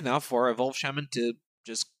 Weak enough for Evolved Shaman to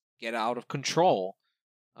just get out of control.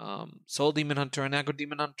 Soul Demon Hunter and Aggro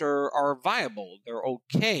Demon Hunter are viable. They're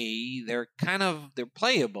okay. They're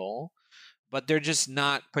playable, but they're just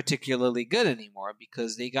not particularly good anymore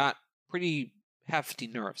because they got pretty hefty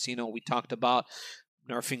nerfs. You know, we talked about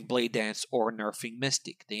nerfing Blade Dance or nerfing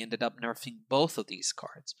Mystic. They ended up nerfing both of these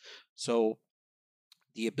cards. So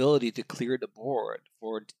the ability to clear the board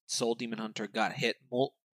for Soul Demon Hunter got hit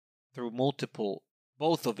through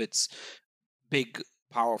both of its big,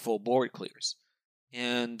 powerful board clears.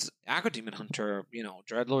 And Aggro Demon Hunter, you know,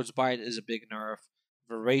 Dreadlord's Bite is a big nerf.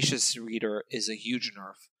 Voracious Reader is a huge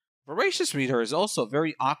nerf. Voracious Reader is also a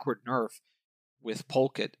very awkward nerf with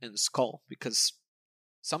Poke It and Skull, because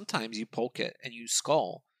sometimes you Poke It and you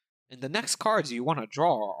Skull, and the next cards you want to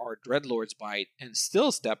draw are Dreadlord's Bite and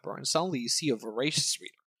Still Stepper, and suddenly you see a Voracious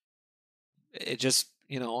Reader. It just,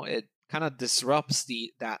 you know, it kind of disrupts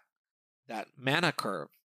that mana curve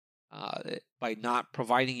by not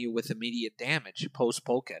providing you with immediate damage post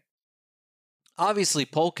Poke It. Obviously,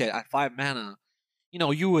 Poke It at 5 mana, you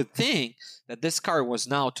know, you would think that this card was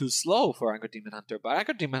now too slow for Aggro Demon Hunter, but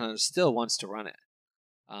Aggro Demon Hunter still wants to run it.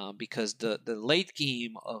 Because the late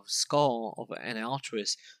game of Skull and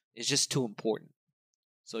Altruist is just too important.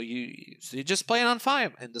 So you just play it on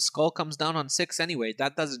 5, and the Skull comes down on 6 anyway.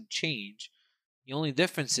 That doesn't change. The only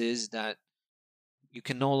difference is that you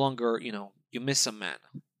can no longer, you know, you miss a mana,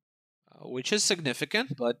 which is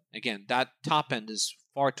significant, but again, that top end is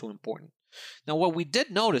far too important. Now, what we did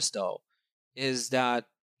notice, though, is that,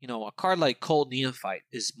 you know, a card like Cold Neophyte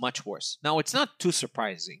is much worse. Now, it's not too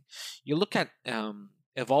surprising. You look at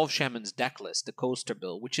Evolved Shaman's deck list, the Coaster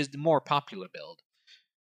build, which is the more popular build.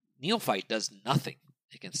 Neophyte does nothing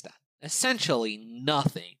against that. Essentially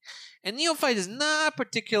nothing. And Neophyte is not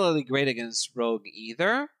particularly great against Rogue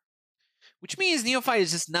either, which means Neophyte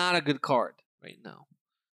is just not a good card right now.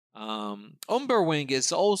 Umberwing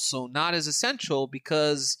is also not as essential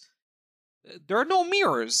because there are no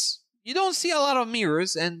mirrors. You don't see a lot of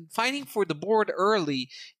mirrors, and fighting for the board early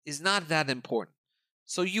is not that important.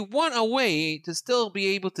 So you want a way to still be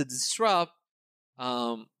able to disrupt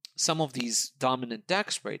some of these dominant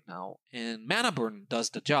decks right now, and Mana Burn does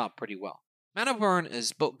the job pretty well. Mana Burn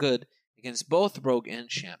is good against both Rogue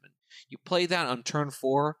and Shaman. You play that on turn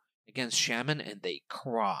 4 against Shaman, and they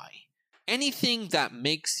cry. Anything that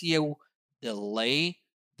makes you delay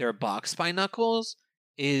their Box by Knuckles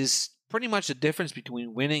is pretty much the difference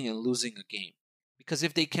between winning and losing a game. Because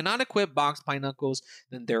if they cannot equip Box by Knuckles,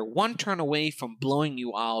 then they're one turn away from blowing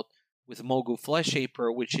you out with Mogu Flesh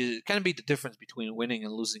Shaper, which is kind of be the difference between winning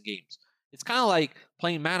and losing games. It's kind of like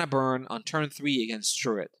playing Mana Burn on turn 3 against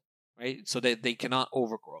Druid, right? So that they cannot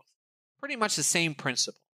overgrowth. Pretty much the same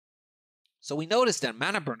principle. So we noticed that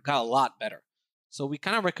Mana Burn got a lot better. So we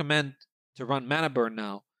kind of recommend to run Mana Burn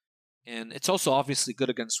now. And it's also obviously good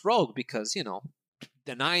against Rogue because, you know,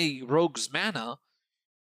 deny Rogue's mana,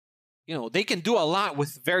 you know, they can do a lot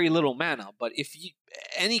with very little mana, but if you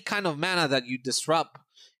any kind of mana that you disrupt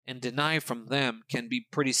and deny from them can be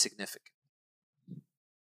pretty significant.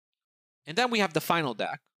 And then we have the final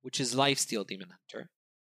deck, which is Lifesteal Demon Hunter.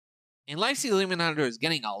 And Lifesteal Demon Hunter is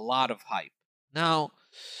getting a lot of hype. Now,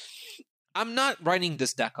 I'm not writing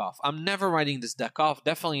this deck off. I'm never writing this deck off.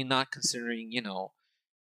 Definitely not considering, you know,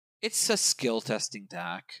 it's a skill testing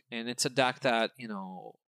deck, and it's a deck that, you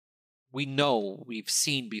know, we've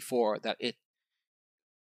seen before that it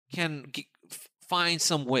can find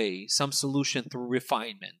some way, some solution through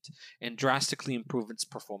refinement and drastically improve its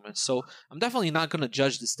performance. So I'm definitely not going to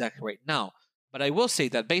judge this deck right now, but I will say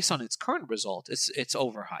that based on its current result, it's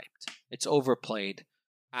overhyped. It's overplayed,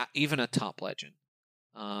 even a top legend.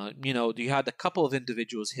 You know, you had a couple of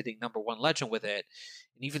individuals hitting number 1 legend with it,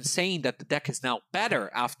 and even saying that the deck is now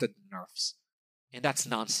better after the nerfs. And that's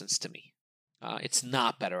nonsense to me. It's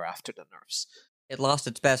not better after the nerfs. It lost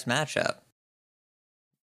its best matchup.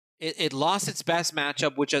 It lost its best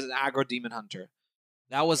matchup, which is Aggro Demon Hunter.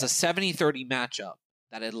 That was a 70-30 matchup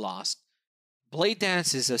that it lost. Blade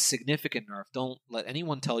Dance is a significant nerf. Don't let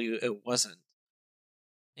anyone tell you it wasn't.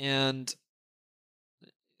 And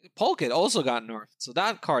Poke It also got nerfed, so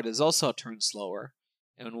that card is also a turn slower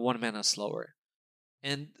and 1 mana slower.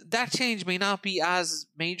 And that change may not be as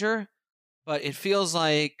major, but it feels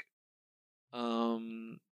like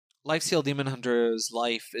Lifesteal Demon Hunter's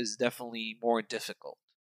life is definitely more difficult.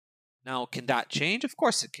 Now, can that change? Of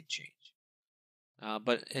course it can change.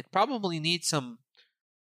 But it probably needs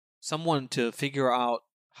someone to figure out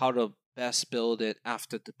how to best build it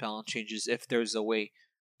after the balance changes, if there's a way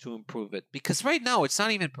to improve it. Because right now, it's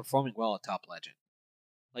not even performing well at Top Legend.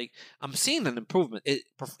 Like, I'm seeing an improvement.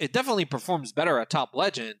 It definitely performs better at Top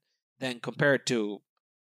Legend than compared to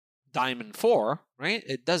Diamond 4, right?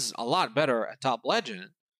 It does a lot better at Top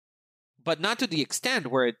Legend, but not to the extent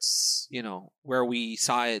where it's, where we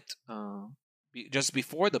saw it just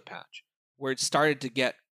before the patch, where it started to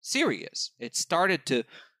get serious. It started to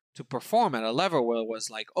perform at a level where it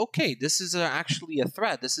was like, okay, this is actually a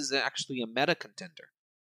threat. This is actually a meta contender.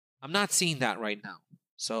 I'm not seeing that right now.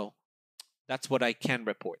 So that's what I can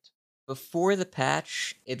report. Before the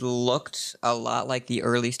patch, it looked a lot like the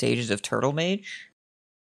early stages of Turtle Mage,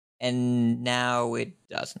 and now it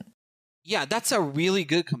doesn't. Yeah, that's a really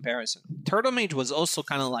good comparison. Turtle Mage was also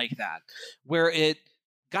kind of like that, where it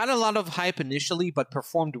got a lot of hype initially, but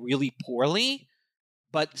performed really poorly.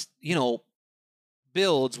 But,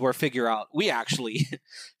 builds were we actually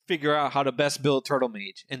figure out how to best build Turtle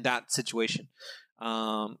Mage in that situation.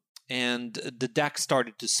 And the deck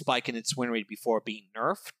started to spike in its win rate before being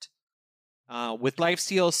nerfed. With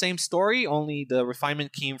Lifesteal, same story, only the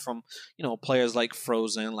refinement came from, players like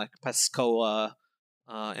Frozen, like Pescoa,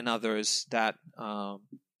 and others that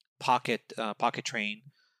Pocket Train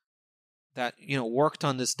that worked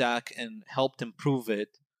on this deck and helped improve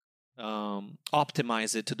it,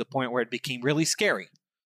 optimize it to the point where it became really scary.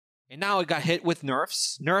 And now it got hit with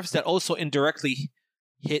nerfs that also indirectly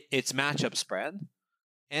hit its matchup spread,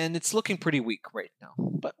 and it's looking pretty weak right now.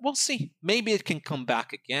 But we'll see. Maybe it can come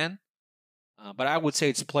back again. But I would say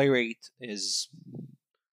its play rate is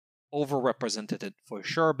overrepresented for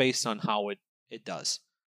sure based on how it does.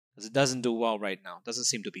 Because it doesn't do well right now. It doesn't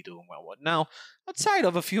seem to be doing well right now, outside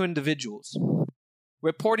of a few individuals.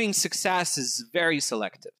 Reporting success is very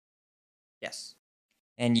selective. Yes.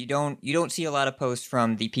 And you don't see a lot of posts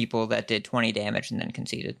from the people that did 20 damage and then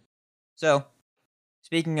conceded. So,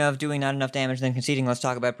 speaking of doing not enough damage and then conceding, let's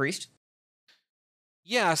talk about Priest.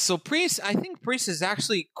 Yeah, so I think Priest is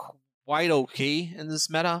actually quite okay in this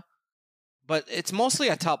meta, but it's mostly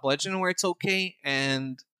at Top Legend where it's okay,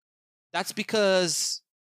 and that's because,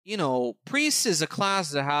 Priest is a class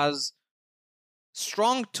that has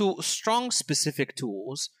strong specific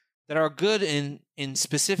tools that are good in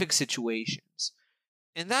specific situations.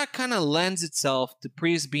 And that kind of lends itself to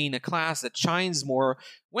Priest being a class that shines more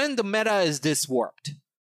when the meta is this warped.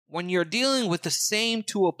 When you're dealing with the same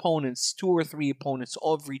two or three opponents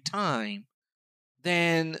every time,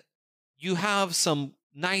 then you have some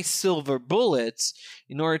nice silver bullets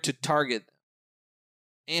in order to target them.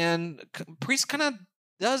 And Priest kind of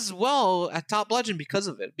does well at Top Legend because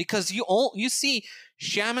of it. Because you see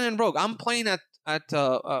Shaman and Rogue. I'm playing at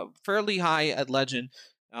fairly high at Legend,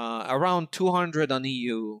 around 200 on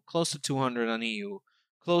EU, close to 200 on EU,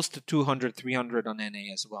 close to 200, 300 on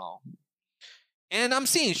NA as well. And I'm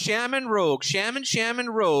seeing Shaman, Rogue, Shaman,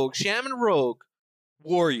 Rogue, Shaman, Rogue,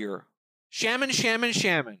 Warrior, Shaman,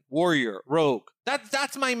 Warrior, Rogue.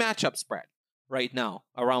 That's my matchup spread right now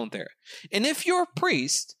around there. And if you're a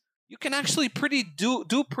Priest, you can actually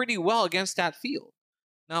do pretty well against that field.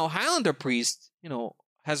 Now, Highlander Priest,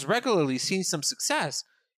 has regularly seen some success,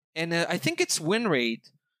 and I think its win rate,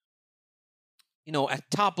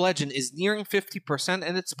 at Top Legend is nearing 50%,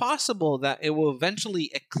 and it's possible that it will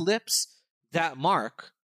eventually eclipse that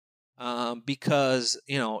mark, because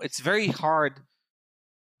it's very hard,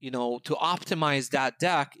 to optimize that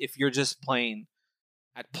deck if you're just playing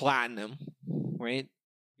at Platinum, right?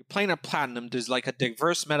 You're playing at Platinum. There's like a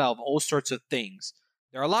diverse meta of all sorts of things.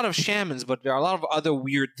 There are a lot of shamans, but there are a lot of other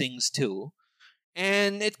weird things too.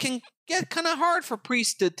 And it can get kind of hard for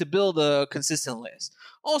Priest to build a consistent list.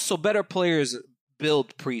 Also, better players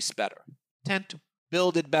build Priest better, tend to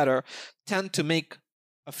build it better, tend to make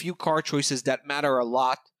a few card choices that matter a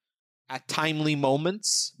lot at timely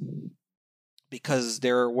moments, because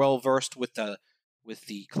they're well versed with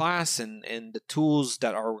the class and the tools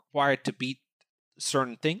that are required to beat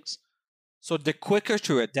certain things. So they're quicker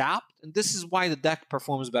to adapt, and this is why the deck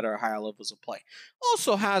performs better at higher levels of play.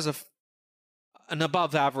 Also has an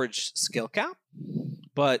above average skill cap,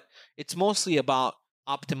 but it's mostly about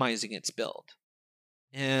optimizing its build.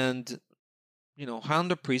 And,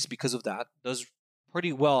 Highlander Priest, because of that, does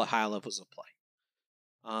pretty well at high levels of play.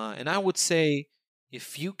 And I would say,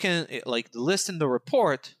 if you can, like the list in the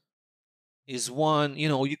report is one,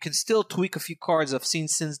 you can still tweak a few cards. I've seen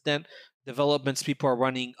since then developments people are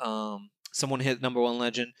running someone hit number 1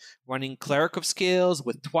 legend running Cleric of Scales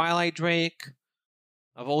with Twilight Drake.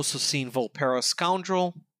 I've also seen Volpera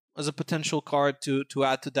Scoundrel as a potential card to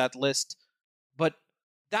add to that list. But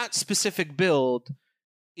that specific build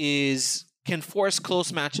can force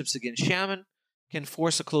close matchups against Shaman, can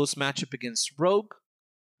force a close matchup against Rogue,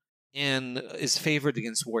 and is favored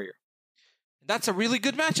against Warrior. That's a really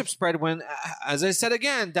good matchup spread when, as I said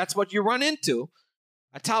again, that's what you run into.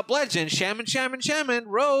 A top legend, Shaman, Shaman, Shaman,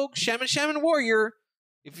 Rogue, Shaman, Shaman, Warrior.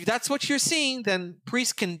 If that's what you're seeing, then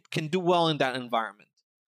Priest can do well in that environment.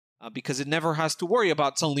 Because it never has to worry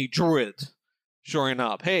about suddenly Druid showing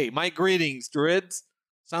up. Hey, my greetings, Druids.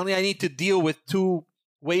 Suddenly I need to deal with 2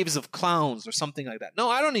 waves of clowns or something like that. No,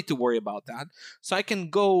 I don't need to worry about that. So I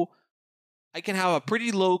can have a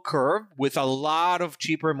pretty low curve with a lot of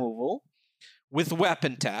cheap removal, with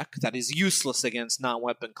weapon tech that is useless against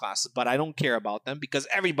non-weapon classes, but I don't care about them because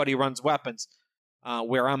everybody runs weapons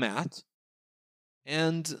where I'm at.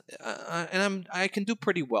 And I can do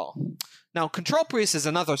pretty well. Now, Control Priest is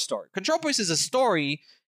another story. Control Priest is a story.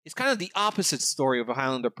 It's kind of the opposite story of a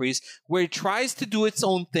Highlander Priest, where it tries to do its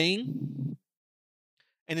own thing,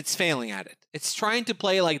 and it's failing at it. It's trying to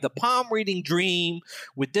play like the palm reading dream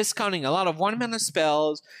with discounting a lot of 1-mana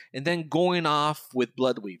spells and then going off with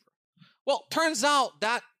Bloodweaver. Well, turns out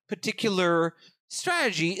that particular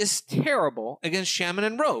strategy is terrible against Shaman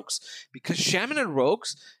and Rogues, because Shaman and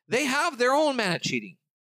Rogues, they have their own mana cheating.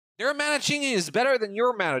 Their mana cheating is better than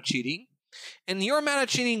your mana cheating, and your mana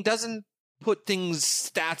cheating doesn't put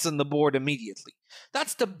stats on the board immediately.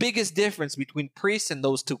 That's the biggest difference between priests and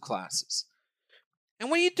those 2 classes. And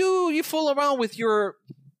when you fool around with your,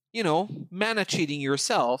 mana cheating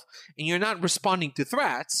yourself, and you're not responding to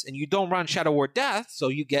threats, and you don't run Shadow Word Death, so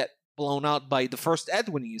you get blown out by the first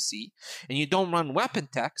Edwin you see, and you don't run weapon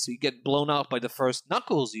tech, so you get blown out by the first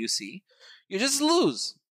Knuckles you see, you just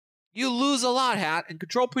lose. You lose a lot, Hat, and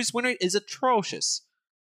Control Priest win rate is atrocious.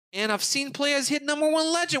 And I've seen players hit number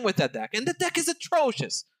 1 legend with that deck, and the deck is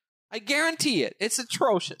atrocious. I guarantee it. It's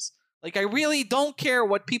atrocious. Like, I really don't care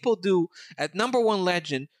what people do at number 1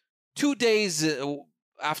 legend 2 days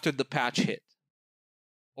after the patch hit,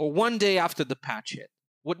 or 1 day after the patch hit.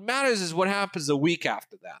 What matters is what happens a week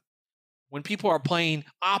after that, when people are playing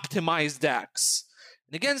optimized decks.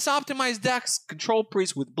 And against optimized decks, Control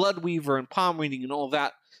Priest with Bloodweaver and Palm Reading and all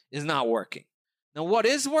that is not working. Now, what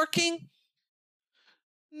is working?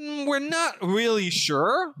 We're not really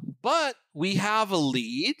sure, but we have a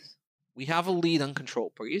lead. We have a lead on Control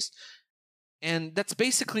Priest. And that's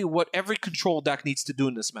basically what every control deck needs to do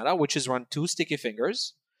in this meta, which is run 2 Sticky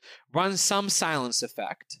Fingers, run some Silence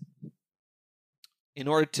Effect, in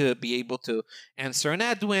order to be able to answer an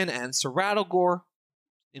Edwin, answer Rattlegore,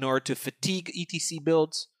 in order to fatigue ETC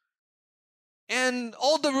builds, and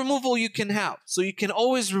all the removal you can have. So you can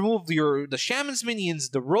always remove the Shaman's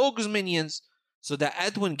minions, the Rogue's minions, so that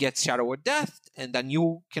Edwin gets Shadow or Death, and then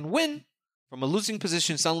you can win from a losing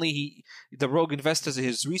position. Suddenly the Rogue invested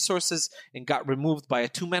his resources and got removed by a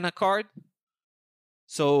 2-mana card.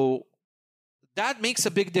 So that makes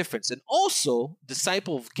a big difference. And also,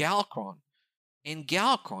 Disciple of Galakron and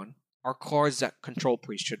Galakron are cards that Control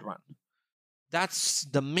Priest should run. That's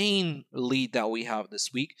the main lead that we have this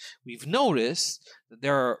week. We've noticed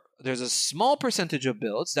that there's a small percentage of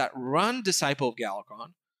builds that run Disciple of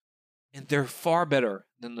Galakron, and they're far better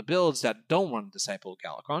than the builds that don't run Disciple of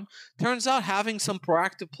Galakron. Turns out having some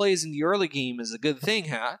proactive plays in the early game is a good thing,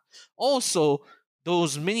 Hat. Also,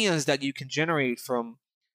 those minions that you can generate from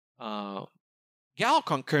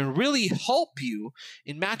Galakron can really help you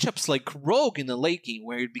in matchups like Rogue in the late game,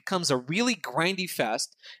 where it becomes a really grindy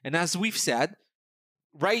fest. And as we've said,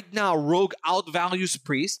 right now Rogue outvalues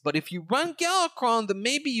Priest, but if you run Galakron, then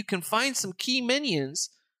maybe you can find some key minions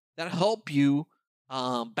that help you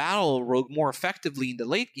battle Rogue more effectively in the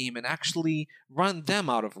late game and actually run them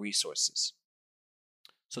out of resources.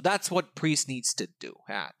 So that's what Priest needs to do,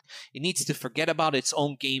 Hat. It needs to forget about its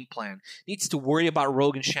own game plan. It needs to worry about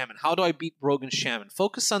Rogue and Shaman. How do I beat Rogue and Shaman?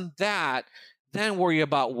 Focus on that, then worry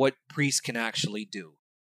about what Priest can actually do.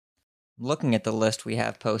 Looking at the list we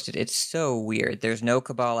have posted, it's so weird. There's no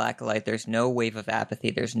Cabal Acolyte, there's no Wave of Apathy,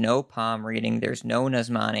 there's no Palm Reading, there's no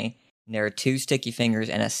Nazmani, and there are 2 Sticky Fingers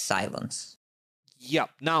and a Silence.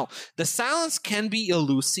 Yep. Now, the Silence can be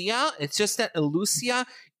Elucia. It's just that Elucia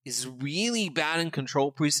is really bad in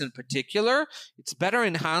Control Priest in particular. It's better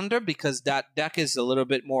in Highlander because that deck is a little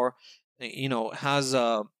bit more, has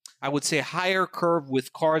a, I would say, higher curve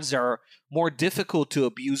with cards that are more difficult to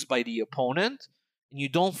abuse by the opponent. And you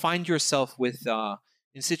don't find yourself with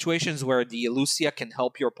in situations where the Elucia can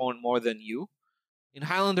help your opponent more than you. In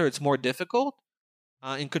Highlander, it's more difficult.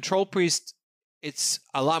 In Control Priest, it's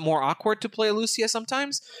a lot more awkward to play Lucia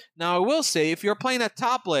sometimes. Now, I will say, if you're playing a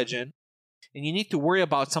top legend and you need to worry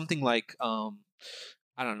about something like, I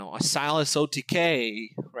don't know, a Silas OTK,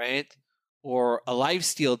 right? Or a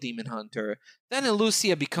Lifesteal Demon Hunter, then a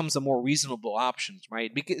Lucia becomes a more reasonable option,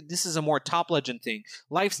 right? Because this is a more top legend thing.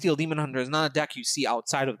 Lifesteal Demon Hunter is not a deck you see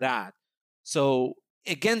outside of that. So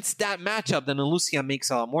against that matchup, then a Lucia makes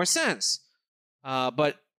a lot more sense.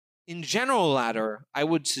 But in general ladder, I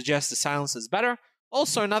would suggest the Silence is better.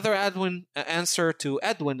 Also, another Edwin answer to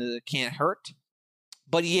Edwin can't hurt.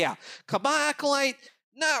 But yeah, Cabal Acolyte,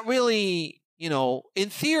 not really, in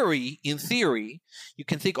theory, you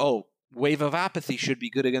can think, oh, Wave of Apathy should be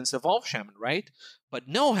good against Evolve Shaman, right? But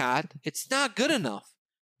no, Hat, it's not good enough.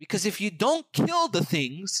 Because if you don't kill the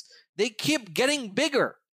things, they keep getting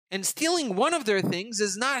bigger. And stealing one of their things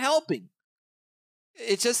is not helping.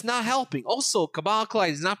 It's just not helping. Also, Cabal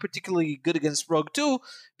Acolyte is not particularly good against Rogue 2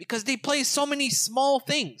 because they play so many small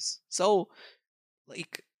things. So,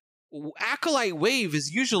 like, Acolyte Wave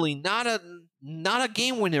is usually not a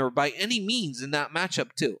game winner by any means in that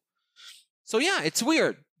matchup too. So yeah, it's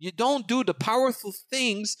weird. You don't do the powerful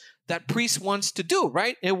things that Priest wants to do,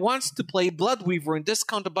 right? It wants to play Bloodweaver and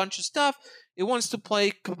discount a bunch of stuff. It wants to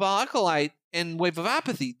play Cabal Acolyte and Wave of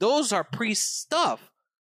Apathy. Those are Priest stuff.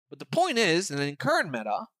 But the point is, in current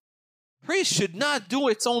meta, Priest should not do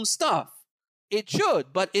its own stuff. It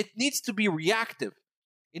should, but it needs to be reactive.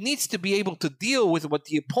 It needs to be able to deal with what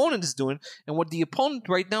the opponent is doing, and what the opponent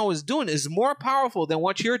right now is doing is more powerful than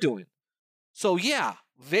what you're doing. So yeah,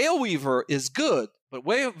 Veilweaver is good, but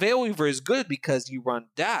Veilweaver is good because you run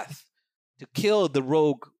Death to kill the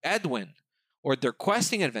rogue Edwin, or their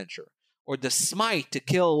questing adventure, or the Smite to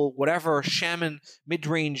kill whatever Shaman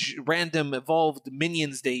mid-range random evolved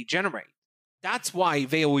minions they generate. That's why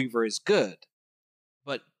Veilweaver is good.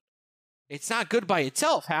 But it's not good by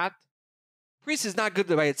itself, Hat. Priest is not good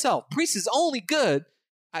by itself. Priest is only good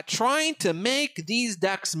at trying to make these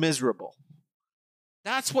decks miserable.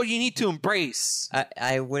 That's what you need to embrace.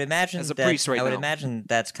 I would imagine as a priest right I would now. imagine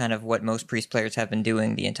that's kind of what most Priest players have been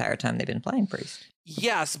doing the entire time they've been playing Priest.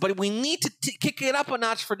 Yes, but we need to kick it up a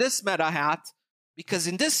notch for this meta, Hat, because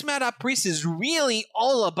in this meta, Priest is really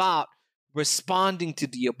all about responding to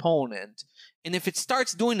the opponent. And if it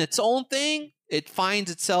starts doing its own thing, it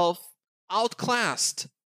finds itself outclassed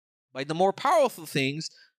by the more powerful things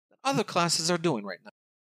that other classes are doing right now.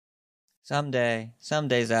 Someday,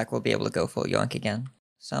 Zach will be able to go full yoink again.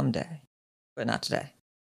 Someday. But not today.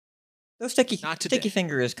 Though Sticky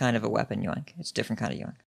Finger is kind of a weapon yoink. It's a different kind of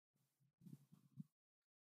yoink.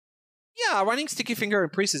 Yeah, running Sticky Finger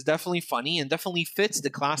and Priest is definitely funny and definitely fits the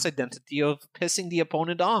class identity of pissing the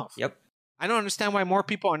opponent off. Yep. I don't understand why more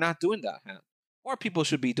people are not doing that. More people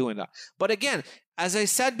should be doing that. But again, as I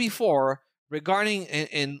said before, regarding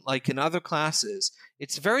in other classes,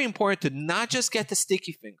 it's very important to not just get the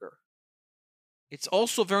Sticky Finger. It's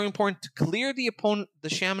also very important to clear the opponent, the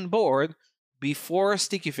Shaman board, before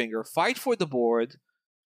Sticky Finger. Fight for the board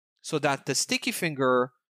so that the Sticky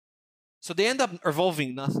Finger... So they end up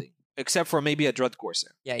evolving nothing, except for maybe a Dread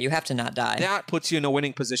Corsair. Yeah, you have to not die. That puts you in a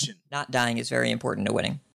winning position. Not dying is very important to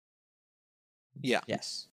winning. Yeah.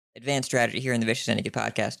 Yes. Advanced strategy here in the Vicious Syndicate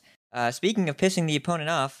podcast. Speaking of pissing the opponent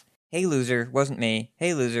off, hey loser, wasn't me.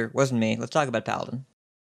 Hey loser, wasn't me. Let's talk about Paladin.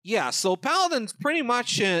 Yeah, so Paladin's pretty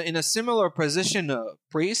much in a similar position to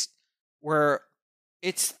Priest, where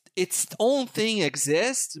its own thing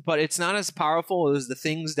exists, but it's not as powerful as the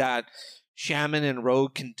things that Shaman and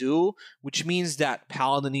Rogue can do, which means that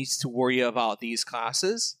Paladin needs to worry about these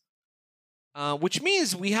classes. Which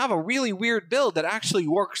means we have a really weird build that actually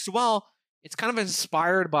works well. It's kind of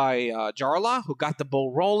inspired by Jarla, who got the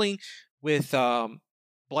ball rolling with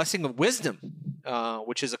Blessing of Wisdom,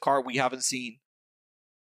 which is a card we haven't seen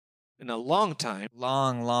in a long time.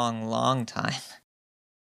 Long time.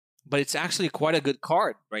 But it's actually quite a good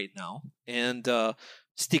card right now. And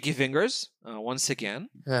Sticky Fingers, once again.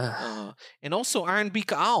 And also Iron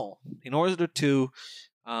Beak Owl, in order to...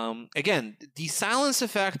 again, the silence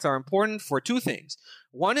effects are important for two things.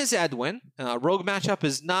 One is Edwin. Rogue matchup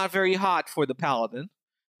is not very hot for the Paladin.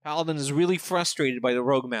 Paladin is really frustrated by the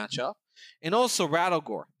Rogue matchup. And also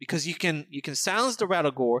Rattlegore, because you can silence the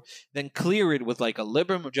Rattlegore, then clear it with like a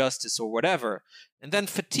Libram of Justice or whatever, and then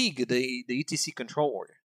fatigue the ETC control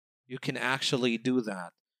order. You can actually do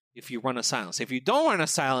that if you run a silence. If you don't run a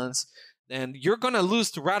silence, then you're going to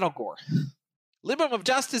lose to Rattlegore. Libram of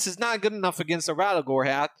Justice is not good enough against a Rattlegore,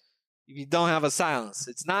 Hat, if you don't have a silence.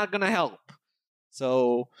 It's not going to help.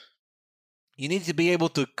 So you need to be able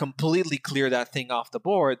to completely clear that thing off the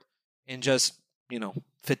board and just,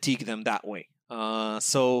 fatigue them that way.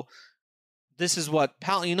 So this is what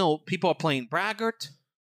people are playing Braggart.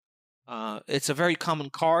 It's a very common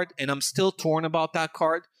card, and I'm still torn about that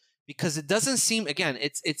card because it doesn't seem. Again,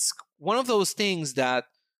 it's one of those things that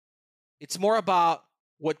it's more about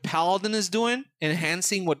what Paladin is doing,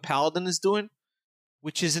 enhancing what Paladin is doing,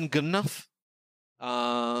 which isn't good enough.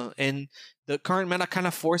 And the current meta kind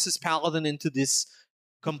of forces Paladin into this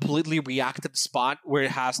completely reactive spot where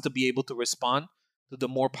it has to be able to respond to the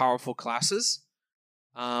more powerful classes.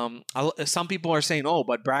 Some people are saying, oh,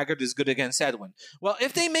 but Braggart is good against Edwin. Well,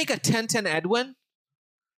 if they make a 10-10 Edwin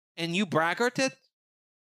and you Braggart it,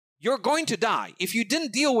 you're going to die. If you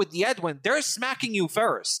didn't deal with the Edwin, they're smacking you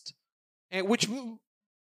first, and which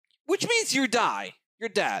means you die. You're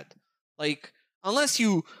dead. Like, unless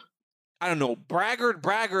you, I don't know, Braggart,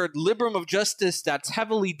 Librum of Justice that's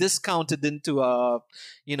heavily discounted into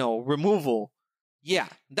removal. Yeah,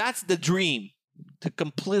 that's the dream, to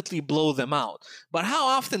completely blow them out. But how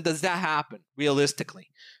often does that happen, realistically?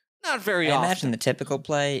 Not very often. I imagine the typical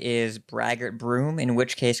play is Braggart Broom, in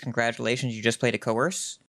which case, congratulations, you just played a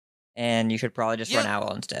Coerce, and you should probably just run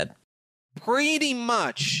Owl instead. Pretty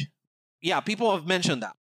much. Yeah, people have mentioned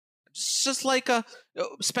that. It's just like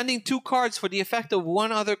spending 2 cards for the effect of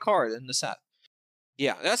 1 other card in the set.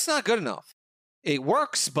 Yeah, that's not good enough. It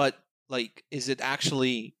works, but like, is it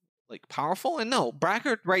actually like powerful? And no,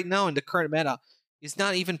 Braggart right now in the current meta is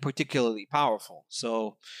not even particularly powerful.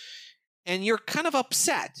 So, and you're kind of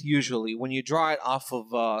upset usually when you draw it off of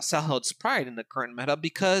Selhoud's Pride in the current meta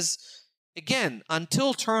because, again,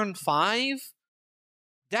 until turn 5,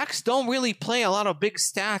 decks don't really play a lot of big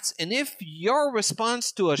stats, and if your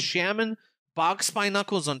response to a Shaman Bogspine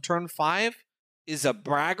Knuckles on turn 5 is a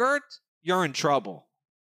Braggart, you're in trouble.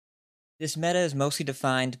 This meta is mostly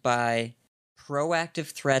defined by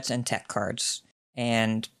proactive threats and tech cards,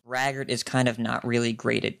 and Braggart is kind of not really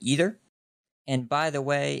great at either. And by the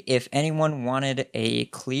way, if anyone wanted a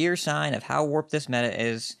clear sign of how warped this meta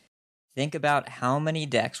is, think about how many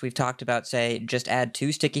decks we've talked about say, just add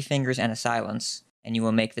 2 Sticky Fingers and a Silence, and you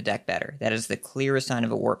will make the deck better. That is the clearest sign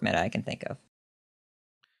of a warp meta I can think of.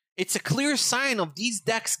 It's a clear sign of these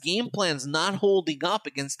decks' game plans not holding up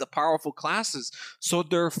against the powerful classes, so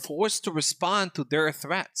they're forced to respond to their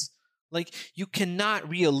threats. Like, you cannot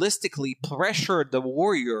realistically pressure the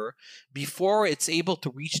warrior before it's able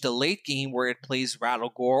to reach the late game where it plays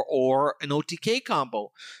Rattlegore or an OTK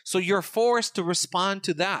combo. So you're forced to respond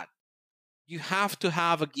to that. You have to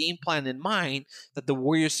have a game plan in mind that the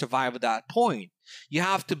warriors survive at that point. You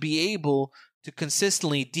have to be able to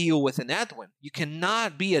consistently deal with an Edwin. You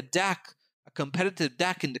cannot be a competitive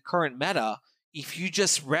deck in the current meta if you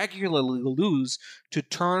just regularly lose to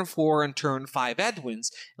turn 4 and turn 5 Edwins.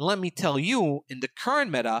 And let me tell you, in the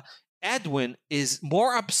current meta, Edwin is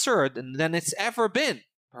more absurd than it's ever been,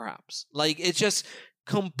 perhaps. Like, it's just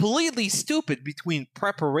completely stupid between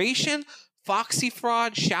preparation, Foxy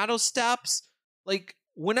Fraud, Shadow Steps. Like,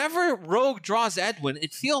 whenever Rogue draws Edwin,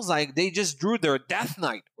 it feels like they just drew their Death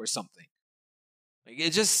Knight or something. Like,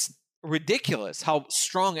 it's just ridiculous how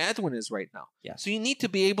strong Edwin is right now. Yeah. So you need to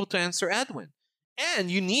be able to answer Edwin.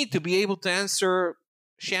 And you need to be able to answer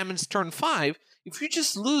Shaman's turn 5. If you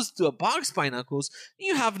just lose to a Bogspine Knuckles,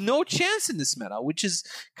 you have no chance in this meta, which is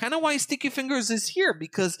kind of why Sticky Fingers is here,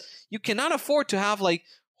 because you cannot afford to have like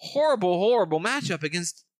horrible matchup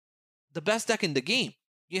against the best deck in the game.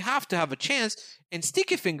 You have to have a chance, and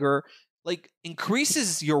Sticky Finger like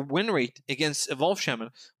increases your win rate against Evolve Shaman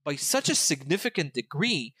by such a significant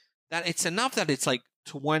degree that it's enough that it's like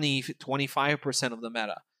 20-25% of the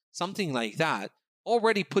meta. Something like that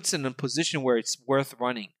already puts it in a position where it's worth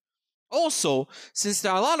running. Also, since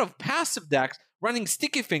there are a lot of passive decks running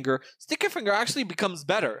Sticky Finger actually becomes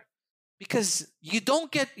better because you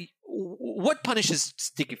don't get what punishes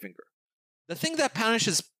Sticky Finger. The thing that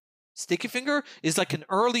punishes Sticky Finger is like an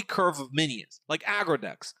early curve of minions, like aggro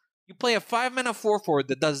decks. You play a 5-mana 4/4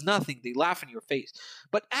 that does nothing, they laugh in your face.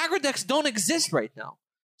 But aggro decks don't exist right now.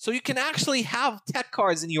 So you can actually have tech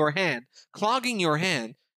cards in your hand, clogging your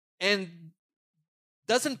hand, and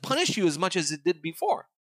doesn't punish you as much as it did before.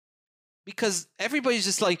 Because everybody's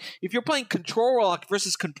just like, if you're playing Control Warlock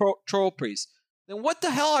versus Control Priest, then what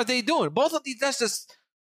the hell are they doing? Both of these decks just,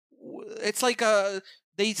 it's like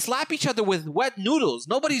they slap each other with wet noodles.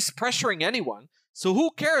 Nobody's pressuring anyone. So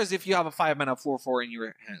who cares if you have a 5-mana 4/4 in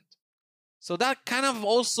your hand? So that kind of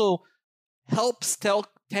also helps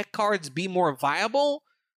tech cards be more viable,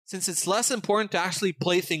 since it's less important to actually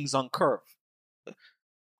play things on curve.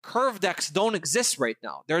 Curve decks don't exist right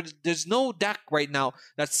now. There's no deck right now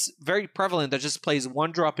that's very prevalent that just plays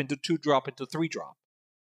 1-drop into 2-drop into 3-drop.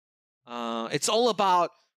 It's all about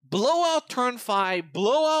blow out turn 5,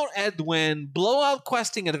 blow out Edwin, blow out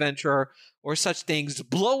Questing Adventurer, or such things,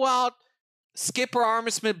 blow out Skipper,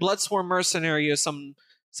 Armorsmith, Bloodsworn Mercenary, or some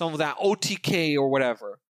of that OTK or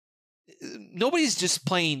whatever. Nobody's just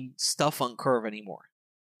playing stuff on curve anymore.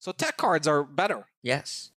 So tech cards are better.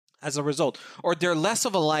 Yes. As a result. Or they're less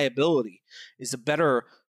of a liability, is a better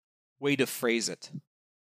way to phrase it.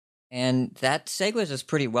 And that segues us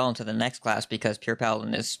pretty well into the next class, because Pure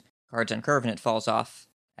Paladin is cards on curve, and it falls off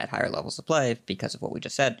at higher levels of play because of what we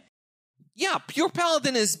just said. Yeah, Pure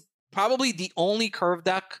Paladin is probably the only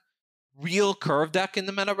real curve deck in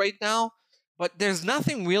the meta right now, but there's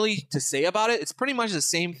nothing really to say about it. It's pretty much the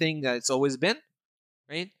same thing that it's always been,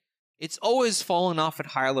 right? It's always fallen off at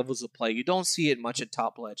higher levels of play. You don't see it much at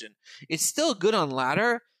top legend. It's still good on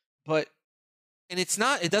ladder, and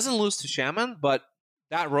it doesn't lose to Shaman, but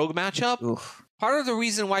that rogue matchup, Oof. part of the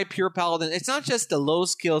reason why Pure Paladin, it's not just the low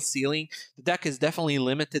skill ceiling, the deck is definitely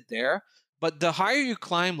limited there, but the higher you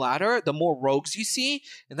climb ladder, the more rogues you see,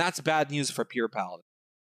 and that's bad news for Pure Paladin.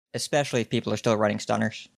 Especially if people are still running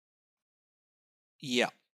stunners. Yeah,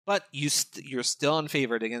 but you're still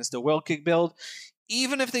unfavored against the Will Kick build.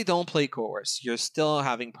 Even if they don't play Coerce, you're still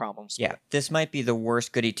having problems. Yeah, this might be the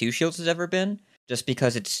worst Goody 2 Shields has ever been, just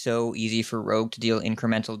because it's so easy for Rogue to deal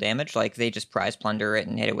incremental damage. Like, they just prize plunder it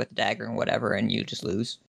and hit it with a dagger and whatever, and you just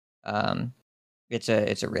lose. It's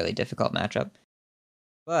a really difficult matchup.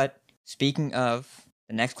 But speaking of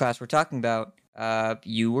the next class we're talking about,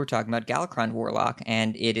 you were talking about Galakron Warlock,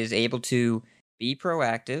 and it is able to be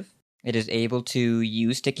proactive. It is able to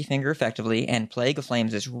use Sticky Finger effectively, and Plague of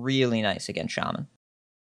Flames is really nice against Shaman.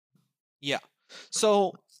 Yeah.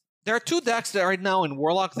 So there are two decks that right now in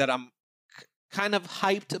Warlock that I'm kind of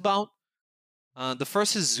hyped about. The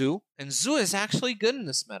first is Zoo, and Zoo is actually good in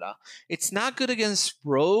this meta. It's not good against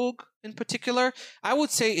Rogue in particular. I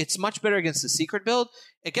would say it's much better against the Secret build.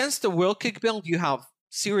 Against the Will Kick build, you have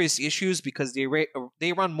serious issues because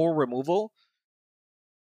they run more removal.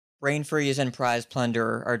 Brain Freeze and Prize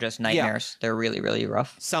Plunder are just nightmares. Yeah. They're really, really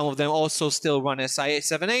rough. Some of them also still run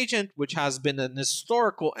SIA-7 Agent, which has been an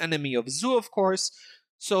historical enemy of Zoo, of course.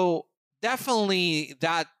 So definitely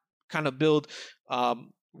that kind of build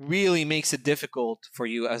really makes it difficult for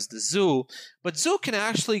you as the Zoo. But Zoo can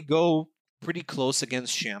actually go pretty close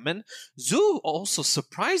against Shaman. Zoo also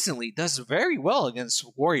surprisingly does very well against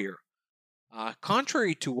Warrior.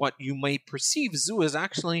 Contrary to what you might perceive, Zoo is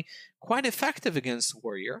actually quite effective against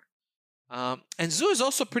Warrior. And Zoo is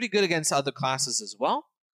also pretty good against other classes as well.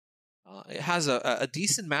 It has a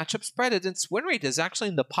decent matchup spread, and its win rate is actually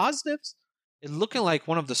in the positives. It's looking like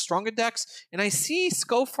one of the stronger decks, and I see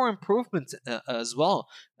scope for improvement as well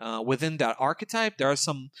within that archetype. There's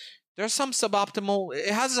some suboptimal.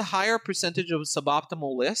 It has a higher percentage of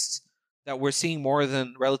suboptimal lists that we're seeing more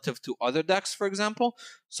than relative to other decks, for example.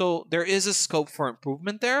 So there is a scope for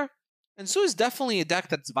improvement there, and Zoo is definitely a deck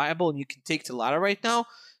that's viable and you can take to ladder right now.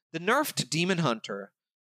 The nerf to Demon Hunter,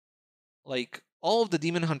 like all of the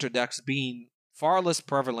Demon Hunter decks being far less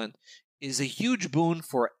prevalent, is a huge boon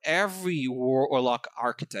for every Warlock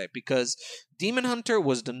archetype, because Demon Hunter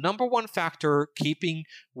was the number one factor keeping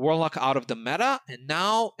Warlock out of the meta, and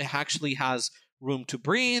now it actually has room to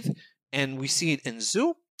breathe, and we see it in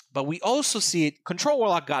Zoo, but we also see it, Control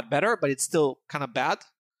Warlock got better, but it's still kind of bad.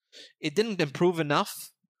 It didn't improve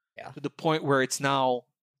enough to the point where it's now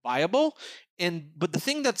viable. But the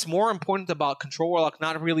thing that's more important about Control Warlock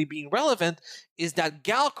not really being relevant is that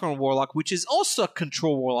Galakron Warlock, which is also a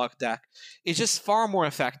Control Warlock deck, is just far more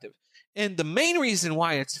effective. And the main reason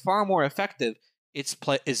why it's far more effective is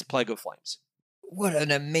Plague of Flames. What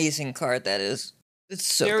an amazing card that is. It's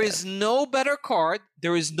so There good. is no better card,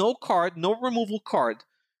 there is no removal card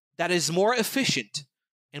that is more efficient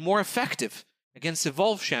and more effective against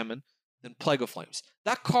Evolve Shaman than Plague of Flames.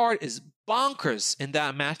 That card is bonkers in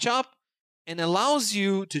that matchup, and allows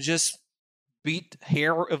you to just beat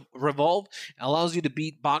Hair Revolve, allows you to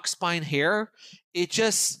beat Boxspine Hair. It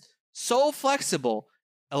just so flexible.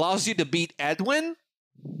 Allows you to beat Edwin,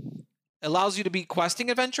 allows you to beat Questing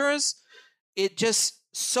Adventurers. It just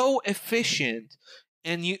so efficient,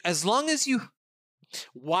 and you, as long as you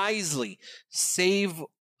wisely save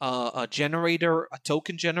a generator, a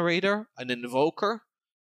token generator, an invoker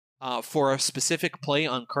for a specific play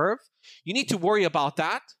on curve, you need to worry about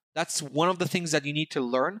that. That's one of the things that you need to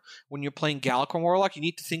learn when you're playing Galakron Warlock. You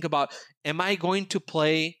need to think about, am I going to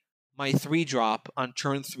play my 3-drop on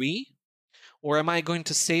turn 3? Or am I going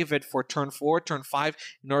to save it for turn 4, turn 5,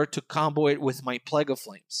 in order to combo it with my Plague of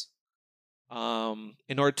Flames?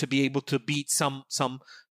 In order to be able to beat some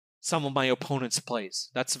of my opponent's plays.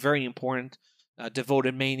 That's very important.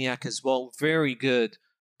 Devoted Maniac as well. Very good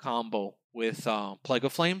combo with Plague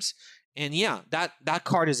of Flames. And yeah, that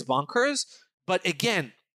card is bonkers. But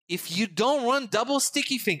again, if you don't run double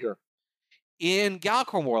Sticky Finger in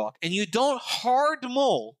Galakrond Warlock and you don't hard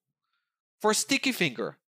mull for Sticky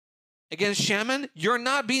Finger against Shaman, you're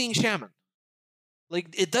not beating Shaman. Like,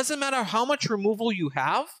 it doesn't matter how much removal you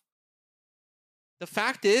have. The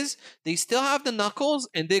fact is, they still have the knuckles,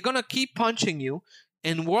 and they're going to keep punching you.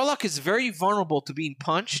 And Warlock is very vulnerable to being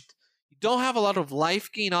punched. You don't have a lot of life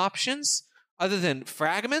gain options other than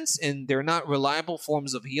fragments, and they're not reliable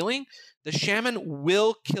forms of healing. The Shaman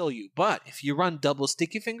will kill you. But if you run double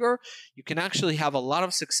Sticky Finger, you can actually have a lot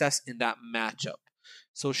of success in that matchup.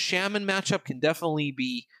 So Shaman matchup can definitely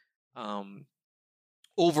be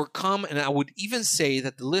overcome, and I would even say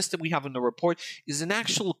that the list that we have in the report is an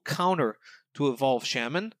actual counter to Evolve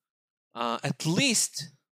Shaman, at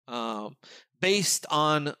least based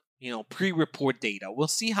on pre-report data. We'll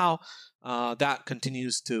see how that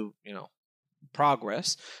continues to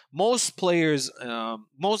progress. Most players,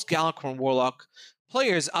 most Galakrond Warlock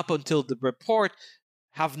players up until the report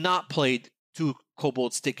have not played two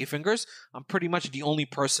Kobold Sticky Fingers. I'm pretty much the only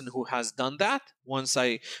person who has done that. Once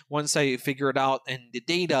I figured out in the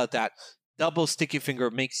data that double Sticky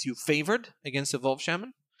Finger makes you favored against Evolve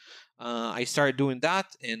Shaman, I started doing that,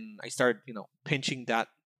 and I started pinching that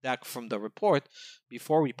deck from the report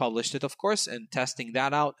before we published it, of course, and testing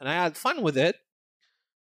that out, and I had fun with it.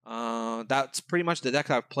 That's pretty much the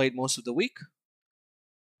deck I've played most of the week.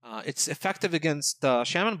 It's effective against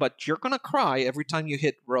Shaman, but you're gonna cry every time you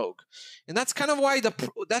hit Rogue, and that's kind of why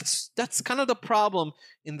that's kind of the problem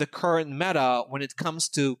in the current meta when it comes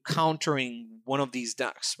to countering one of these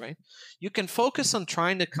decks, right? You can focus on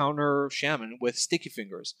trying to counter Shaman with Sticky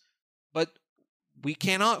Fingers, but we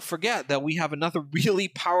cannot forget that we have another really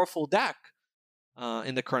powerful deck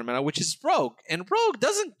in the current meta, which is Rogue, and Rogue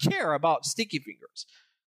doesn't care about Sticky Fingers.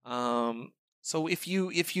 So if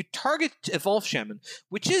you target Evolve Shaman,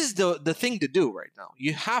 which is the thing to do right now,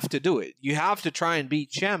 you have to do it. You have to try and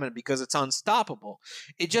beat Shaman because it's unstoppable.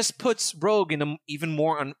 It just puts Rogue in an even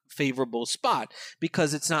more unfavorable spot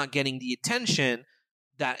because it's not getting the attention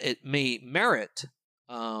that it may merit.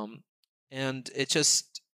 And it's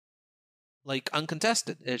just like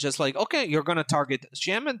uncontested. It's just like, okay, you're going to target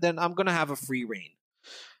Shaman, then I'm going to have a free reign.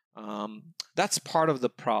 That's part of the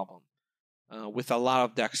problem. With a lot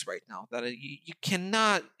of decks right now, that you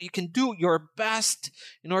can do your best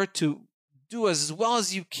in order to do as well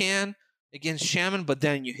as you can against Shaman, but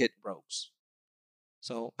then you hit Rogues.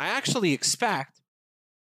 So I actually expect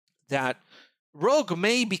that Rogue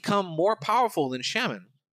may become more powerful than Shaman,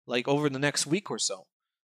 like over the next week or so.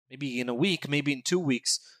 Maybe in a week, maybe in 2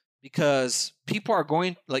 weeks, because people are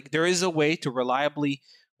going, like, there is a way to reliably,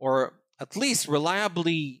 or at least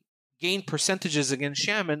reliably, gain percentages against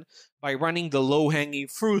Shaman by running the low-hanging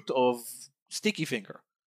fruit of Sticky Finger.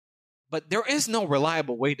 But there is no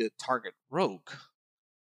reliable way to target Rogue.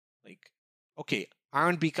 Like, okay,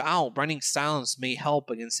 Ironbeak Owl running Silence may help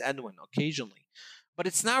against Edwin occasionally, but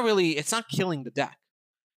it's not killing the deck.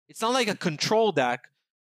 It's not like a control deck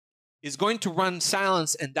is going to run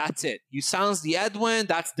Silence and that's it. You silence the Edwin,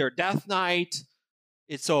 that's their Death Knight,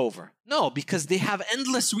 it's over. No, because they have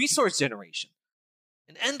endless resource generation.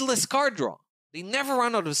 An endless card draw. They never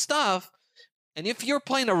run out of stuff. And if you're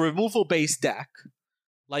playing a removal-based deck,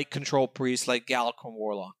 like Control Priest, like Galakrond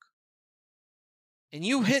Warlock, and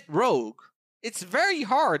you hit Rogue, it's very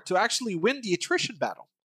hard to actually win the attrition battle.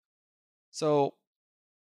 So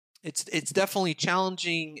it's definitely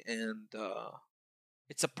challenging, and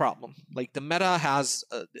it's a problem. Like, the meta has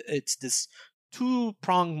it's this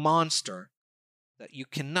two-pronged monster that you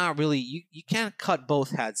cannot really you can't cut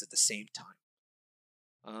both heads at the same time.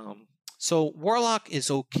 So Warlock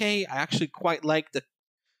is okay. I actually quite like the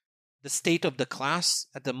state of the class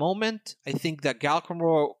at the moment. I think that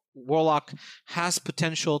Galakrond Warlock has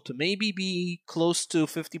potential to maybe be close to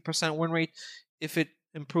 50% win rate if it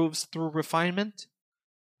improves through refinement,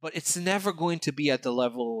 but it's never going to be at the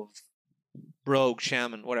level of Rogue,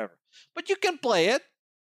 Shaman, whatever. But you can play it.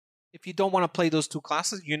 If you don't want to play those two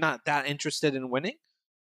classes, you're not that interested in winning,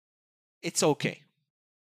 it's okay.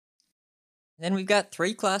 Then we've got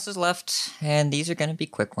 3 classes left, and these are going to be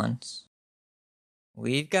quick ones.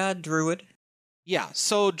 We've got Druid. Yeah,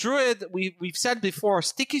 so Druid, we've said before,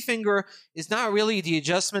 Sticky Finger is not really the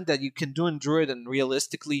adjustment that you can do in Druid and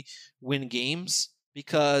realistically win games,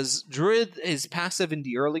 because Druid is passive in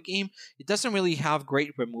the early game. It doesn't really have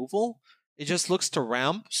great removal. It just looks to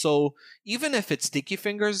ramp, so even if it Sticky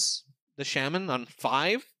Fingers the Shaman on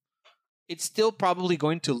 5, it's still probably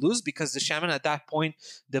going to lose because the Shaman at that point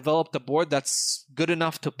developed a board that's good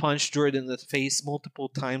enough to punch Druid in the face multiple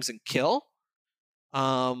times and kill.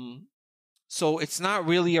 So it's not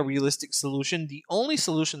really a realistic solution. The only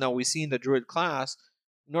solution that we see in the Druid class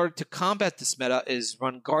in order to combat this meta is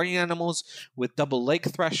run Guardian Animals with double Lake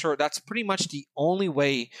Thresher. That's pretty much the only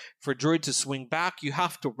way for Druid to swing back. You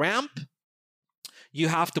have to ramp, you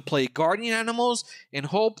have to play Guardian Animals and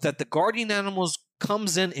hope that the Guardian Animals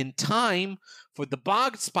comes in time for the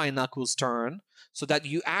Bog Spine Knuckles turn so that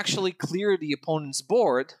you actually clear the opponent's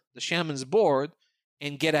board, the Shaman's board,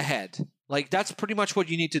 and get ahead. Like, that's pretty much what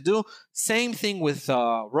you need to do. Same thing with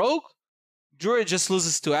Rogue. Druid just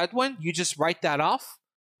loses to Edwin. You just write that off.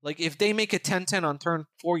 Like, if they make a 10-10 on turn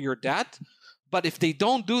 4, you're dead. But if they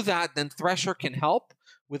don't do that, then Thresher can help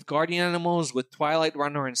with Guardian Animals, with Twilight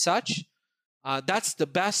Runner and such. That's the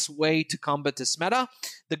best way to combat this meta.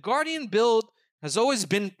 The Guardian build has always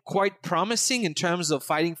been quite promising in terms of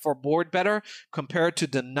fighting for board better compared to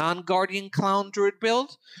the non-Guardian Clown Druid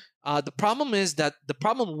build. The problem was that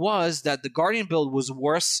the Guardian build was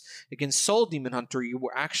worse against Soul Demon Hunter. You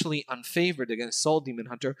were actually unfavored against Soul Demon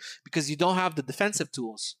Hunter because you don't have the defensive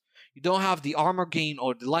tools. You don't have the armor gain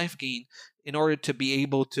or the life gain in order to be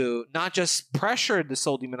able to not just pressure the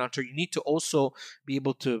Soul Demon Hunter, you need to also be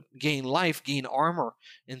able to gain life, gain armor,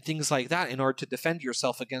 and things like that in order to defend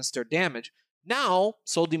yourself against their damage. Now,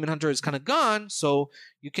 Soul Demon Hunter is kind of gone, so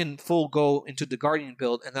you can full go into the Guardian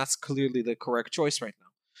build, and that's clearly the correct choice right now.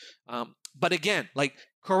 But again, like,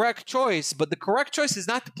 correct choice, but the correct choice is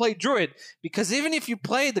not to play Druid, because even if you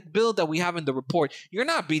play the build that we have in the report, you're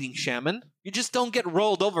not beating Shaman. You just don't get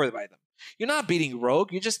rolled over by them. You're not beating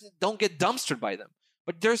Rogue. You just don't get dumpstered by them.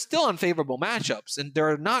 But there's still unfavorable matchups, and there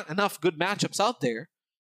are not enough good matchups out there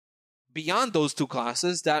beyond those two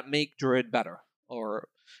classes that make Druid better, or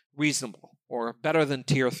reasonable, or better than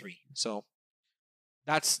tier 3. So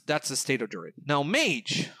that's the state of Druid. Now,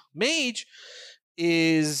 Mage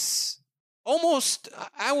is almost,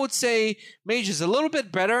 I would say, Mage is a little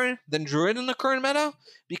bit better than Druid in the current meta,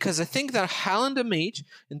 because I think that Highlander Mage,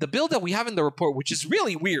 in the build that we have in the report, which is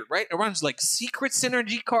really weird, right? It runs like secret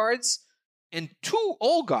synergy cards and 2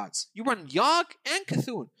 Old Gods. You run Yogg and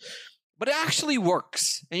Cthulhu. But it actually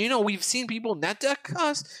works. And, you know, we've seen people net deck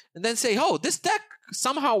us and then say, oh, this deck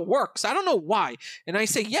somehow works. I don't know why. And I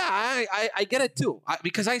say, yeah, I get it too.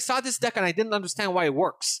 Because I saw this deck and I didn't understand why it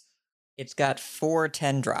works. It's got 4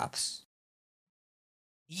 10-drops.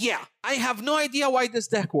 Yeah, I have no idea why this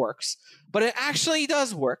deck works. But it actually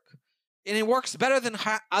does work. And it works better than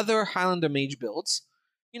other Highlander Mage builds.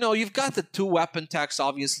 You know, you've got the 2 weapon techs,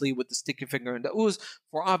 obviously, with the Sticky Finger and the Ooze,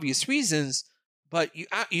 for obvious reasons. But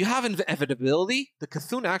you have inevitability. The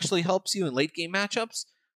Cthulhu actually helps you in late game matchups.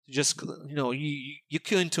 Just, you know, you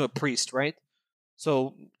kill into a priest, right?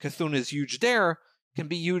 So Cthulhu is huge there. Can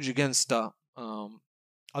be huge against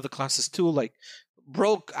other classes too. Like,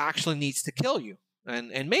 Rogue actually needs to kill you.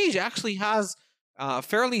 And Mage actually has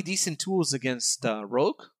fairly decent tools against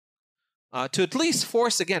Rogue. To at least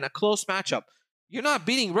force, again, a close matchup. You're not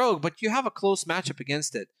beating Rogue, but you have a close matchup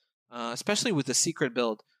against it. Especially with the secret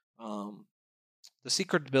build. The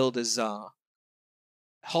secret build is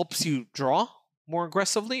helps you draw more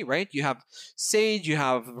aggressively, right? You have Sage, you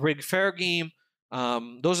have Rig Fair Game.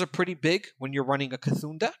 Those are pretty big when you're running a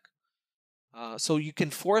Cthulhu deck. So you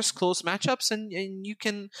can force close matchups, and you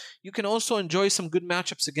can also enjoy some good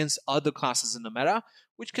matchups against other classes in the meta,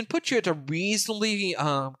 which can put you at a reasonably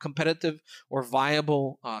competitive or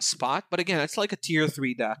viable spot. But again, it's like a tier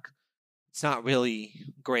 3 deck. It's not really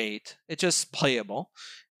great. It's just playable.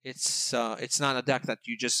 It's not a deck that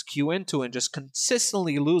you just queue into and just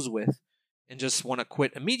consistently lose with and just want to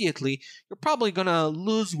quit immediately. You're probably going to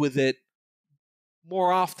lose with it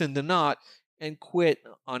more often than not and quit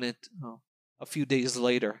on it a few days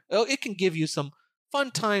later. It can give you some fun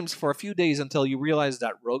times for a few days until you realize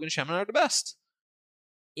that Rogue and Shaman are the best.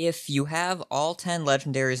 If you have all 10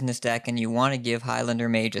 legendaries in this deck and you want to give Highlander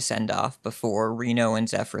Mage a send-off before Reno and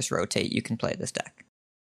Zephyrus rotate, you can play this deck.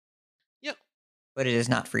 Yep. But it is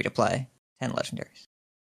not free to play. 10 legendaries.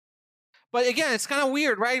 But again, it's kind of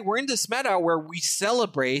weird, right? We're in this meta where we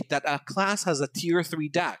celebrate that a class has a tier 3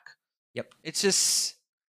 deck. Yep. It's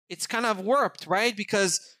kind of warped, right?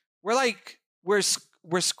 Because we're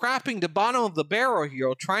scrapping the bottom of the barrel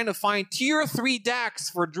here, trying to find tier 3 decks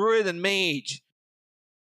for Druid and Mage,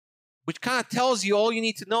 which kind of tells you all you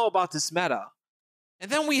need to know about this meta.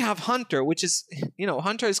 And then we have Hunter, which is,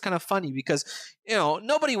 Hunter is kind of funny because,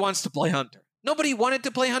 nobody wants to play Hunter. Nobody wanted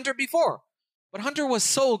to play Hunter before. But Hunter was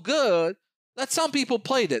so good that some people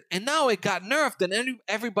played it. And now it got nerfed, and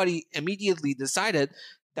everybody immediately decided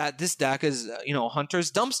that this deck is,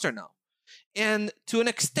 Hunter's dumpster now. And to an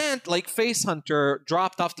extent, like, Face Hunter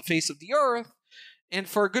dropped off the face of the earth, and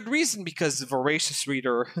for a good reason, because Voracious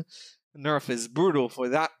Reader nerf is brutal for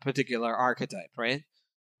that particular archetype, right?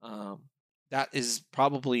 That is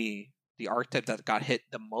probably the archetype that got hit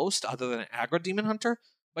the most, other than Aggro Demon Hunter,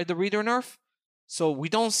 by the Reader nerf. So we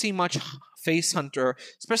don't see much Face Hunter,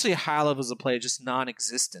 especially at high levels of play, just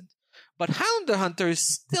non-existent. But Highlander Hunter is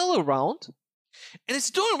still around, and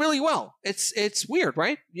it's doing really well. It's weird,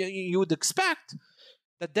 right? You would expect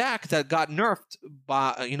the deck that got nerfed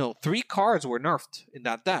by 3 cards were nerfed in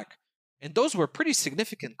that deck, and those were pretty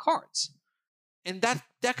significant cards. And that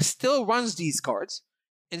deck still runs these cards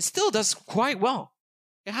and still does quite well.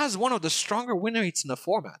 It has one of the stronger win rates in the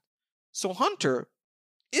format. So Hunter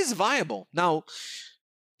is viable. Now,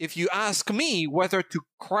 if you ask me whether to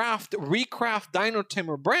recraft Dino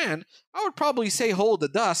Timber Brand, I would probably say hold the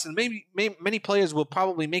dust, and maybe many players will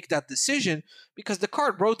probably make that decision because the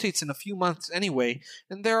card rotates in a few months anyway,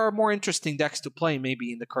 and there are more interesting decks to play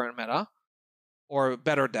maybe in the current meta, or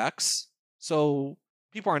better decks. So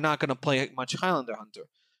people are not going to play much Highlander Hunter.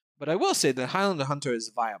 But I will say that Highlander Hunter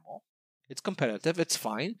is viable. It's competitive, it's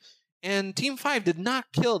fine, and Team 5 did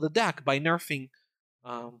not kill the deck by nerfing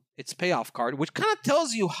its payoff card, which kind of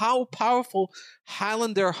tells you how powerful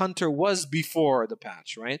Highlander Hunter was before the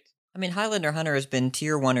patch, right? I mean, Highlander Hunter has been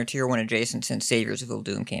tier 1 or tier 1 adjacent since Saviors of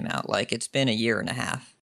Uldum came out. Like, it's been a year and a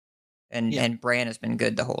half. And Bran has been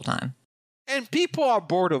good the whole time. And people are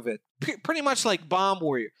bored of it. Pretty much like Bomb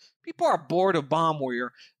Warrior. People are bored of Bomb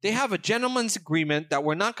Warrior. They have a gentleman's agreement that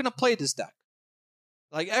we're not going to play this deck.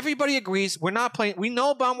 Like, everybody agrees, we're not playing. We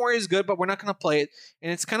know Bomb Warrior is good, but we're not going to play it.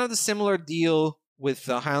 And it's kind of the similar deal with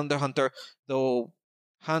Highlander Hunter, though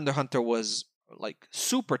Highlander Hunter was like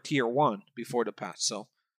super tier 1 before the patch, so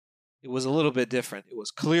it was a little bit different. It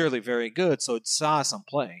was clearly very good, so it saw some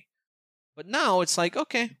play. But now it's like,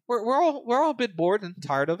 okay, we're all a bit bored and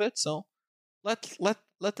tired of it, so let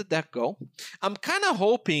the deck go. I'm kind of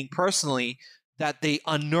hoping personally that they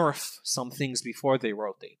unnerf some things before they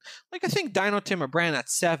rotate. Like, I think Dino Timber Brand at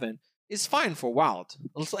 7 is fine for Wild.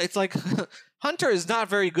 It's like Hunter is not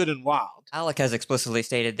very good in Wild. Alec has explicitly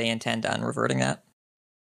stated they intend on reverting that.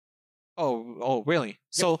 Oh, really? Yep.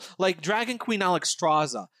 So, like Dragon Queen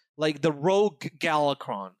Alexstrasza, like the Rogue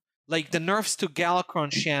Galakron, like the nerfs to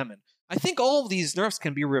Galakron Shaman. I think all of these nerfs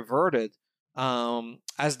can be reverted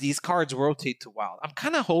as these cards rotate to Wild. I'm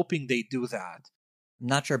kind of hoping they do that. I'm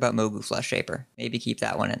not sure about Mogu Flesh Shaper. Maybe keep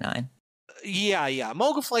that one at 9. Yeah.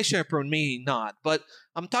 Mogu Flesh Shaper, maybe not. But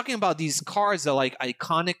I'm talking about these cards that are like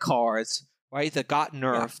iconic cards, right, that got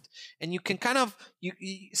nerfed. Yeah. And you can kind of, you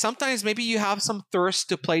sometimes maybe you have some thirst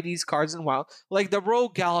to play these cards in Wild. Like the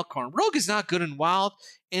Rogue Galakron. Rogue is not good in Wild.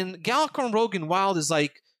 And Galakron Rogue in Wild is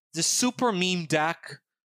like the super meme deck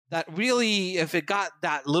that really, if it got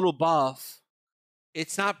that little buff,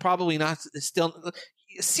 it's probably not still.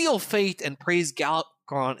 Seal Fate and Praise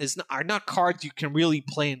Galakron are not cards you can really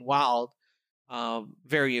play in Wild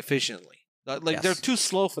very efficiently. Like, they're too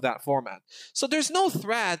slow for that format. So there's no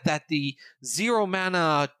threat that the 0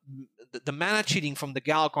 mana, the mana cheating from the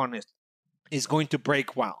Galakron is going to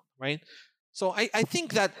break Wild, right? So I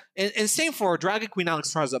think that, and same for Dragon Queen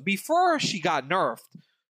Alexstrasza. Before she got nerfed,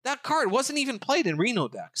 that card wasn't even played in Reno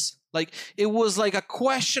decks. Like, it was like a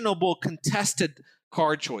questionable contested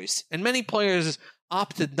card choice, and many players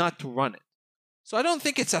opted not to run it. So I don't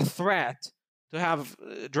think it's a threat to have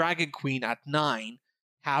Dragon Queen at 9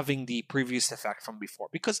 having the previous effect from before,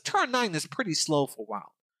 because turn 9 is pretty slow for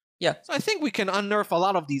Wild. Yeah. So I think we can unnerf a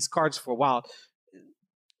lot of these cards for Wild.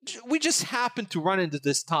 We just happen to run into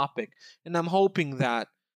this topic, and I'm hoping that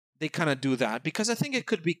they kind of do that, because I think it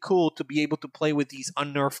could be cool to be able to play with these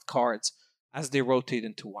unnerfed cards as they rotate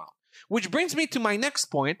into Wild. Which brings me to my next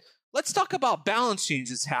point. Let's talk about balance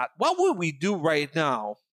changes, Hat. What would we do right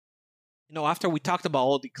now, after we talked about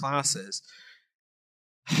all the classes?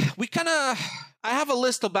 I have a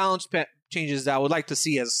list of balance changes that I would like to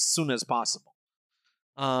see as soon as possible,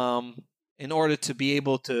 in order to be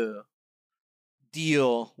able to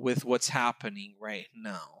deal with what's happening right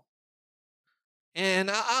now.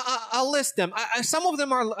 And I'll list them. Some of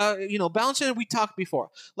them are, balance changes we talked before.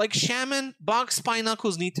 Like Shaman, Bog Spine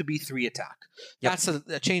Knuckles need to be 3 attack. Yep. That's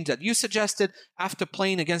a change that you suggested after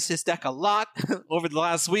playing against this deck a lot over the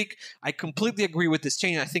last week. I completely agree with this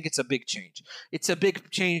change. I think it's a big change. It's a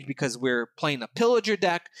big change because we're playing a Pillager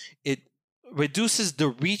deck. It reduces the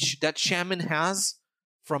reach that Shaman has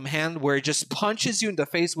from hand, where it just punches you in the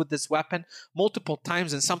face with this weapon multiple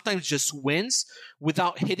times and sometimes just wins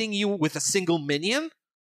without hitting you with a single minion.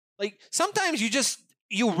 Like, sometimes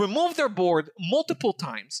you remove their board multiple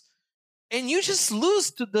times and you just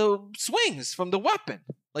lose to the swings from the weapon.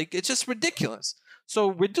 Like, it's just ridiculous.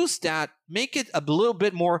 So reduce that, make it a little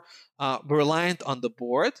bit more reliant on the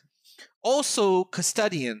board. Also,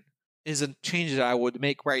 Custodian. is a change that I would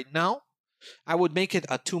make right now. I would make it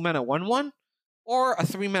a 2-mana 1/1 or a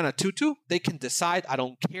 3-mana 2/2. They can decide. I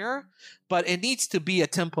don't care. But it needs to be a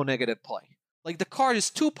tempo negative play. Like, the card is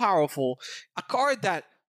too powerful. A card that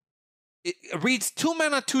it reads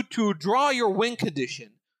 2-mana 2/2, draw your win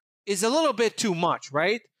condition, is a little bit too much,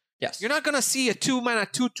 right? Yes. You're not going to see a 2-mana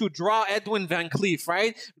 2/2 draw Edwin Van Cleef,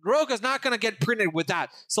 right? Rogue is not going to get printed with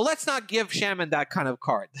that. So let's not give Shaman that kind of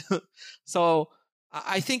card. So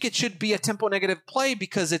I think it should be a tempo negative play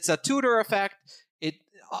because it's a tutor effect. It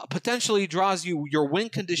potentially draws you your win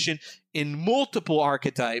condition in multiple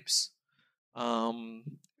archetypes.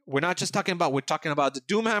 We're not just talking about, we're talking about the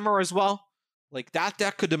Doomhammer as well. Like, that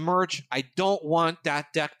deck could emerge. I don't want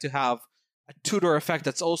that deck to have a tutor effect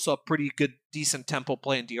that's also a pretty good, decent tempo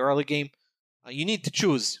play in the early game. You need to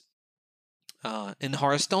choose in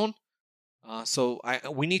Hearthstone. So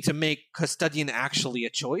we need to make Custodian actually a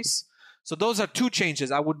choice. So those are two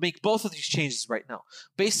changes. I would make both of these changes right now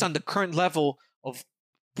based on the current level of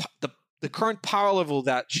the current power level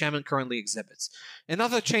that Shaman currently exhibits.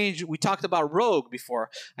 Another change, we talked about Rogue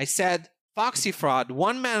before. I said Foxy Fraud,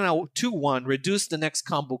 1-mana 2/1, reduce the next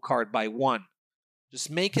combo card by 1.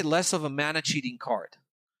 Just make it less of a mana cheating card.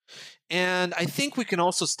 And I think we can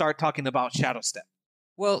also start talking about Shadow Step.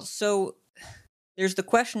 Well, so there's the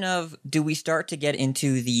question of, do we start to get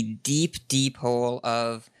into the deep, deep hole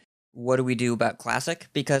of what do we do about Classic?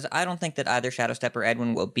 Because I don't think that either Shadow Step or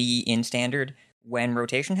Edwin will be in Standard when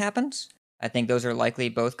rotation happens. I think those are likely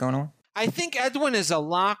both going on. I think Edwin is a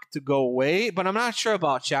lock to go away, but I'm not sure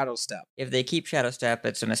about Shadow Step. If they keep Shadow Step,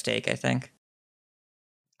 it's a mistake, I think.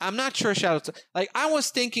 I'm not sure Shadow Step. Like, I was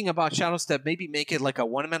thinking about Shadow Step, maybe make it like a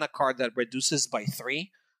 1-mana card that reduces by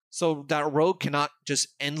 3, so that Rogue cannot just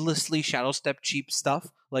endlessly Shadow Step cheap stuff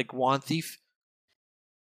like Wand Thief.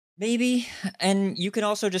 Maybe, and you can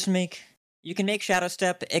also just make Shadow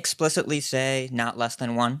Step explicitly say not less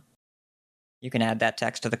than 1. You can add that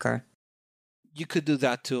text to the card. You could do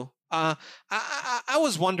that too. I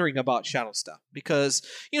was wondering about Shadow Step because,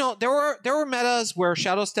 you know, there were metas where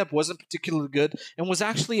Shadow Step wasn't particularly good and was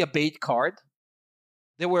actually a bait card.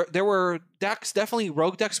 There were decks, definitely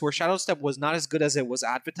Rogue decks, where Shadow Step was not as good as it was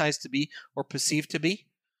advertised to be or perceived to be.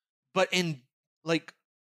 But in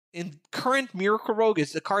current Miracle Rogue,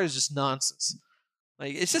 the card is just nonsense.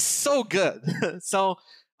 Like, it's just so good. So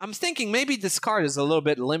I'm thinking maybe this card is a little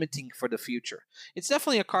bit limiting for the future. It's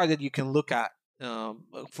definitely a card that you can look at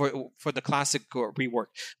for the Classic rework.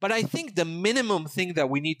 But I think the minimum thing that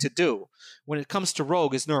we need to do when it comes to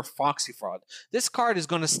Rogue is nerf Foxy Fraud. This card is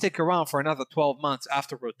going to stick around for another 12 months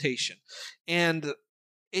after rotation. And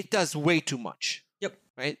it does way too much. Yep.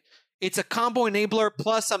 Right? It's a combo enabler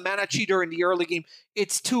plus a mana cheater in the early game.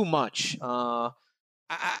 It's too much. I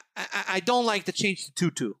don't like the change to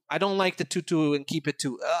 2/2. I don't like the 2/2 and keep it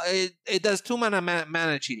 2. It does 2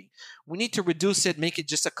 mana cheating. We need to reduce it, make it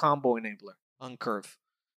just a combo enabler on curve,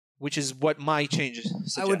 which is what my changes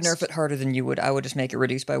suggest. I would nerf it harder than you would. I would just make it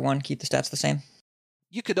reduce by 1, keep the stats the same.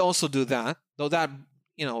 You could also do that, though that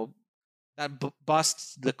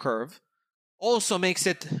busts the curve. Also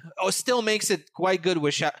still makes it quite good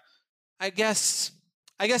with I guess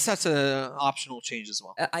that's an optional change as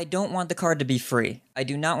well. I don't want the card to be free. I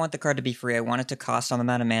do not want the card to be free. I want it to cost some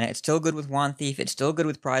amount of mana. It's still good with Wand Thief. It's still good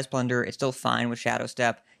with Prize Plunder. It's still fine with Shadow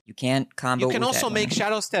Step. You can't combo with You can also Edwin. make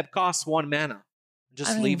Shadow Step cost 1 mana.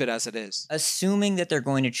 Just leave it as it is. Assuming that they're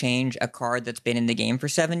going to change a card that's been in the game for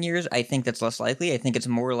 7 years, I think that's less likely. I think it's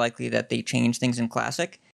more likely that they change things in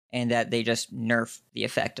Classic and that they just nerf the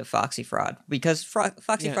effect of Foxy Fraud. Because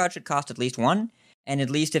Foxy Fraud should cost at least 1, and at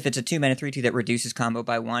least if it's a 2-mana 3/2 that reduces combo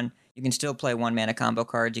by 1, you can still play 1-mana combo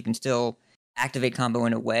cards. You can still activate combo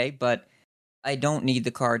in a way, but I don't need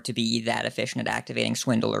the card to be that efficient at activating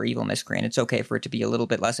Swindle or Evil Miscreant. It's okay for it to be a little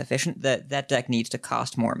bit less efficient. That deck needs to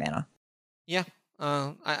cost more mana. Yeah,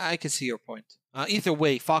 I can see your point. Either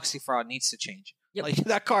way, Foxy Fraud needs to change. Yep. Like,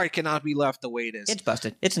 that card cannot be left the way it is. It's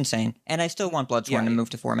busted. It's insane. And I still want Bloodsworn to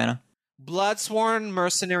move to 4 mana. Bloodsworn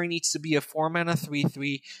Mercenary needs to be a 4-mana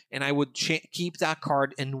 3/3, and I would keep that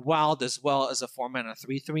card in Wild as well as a 4-mana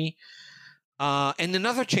 3/3. And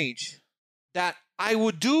another change that I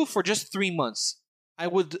would do for just 3 months. I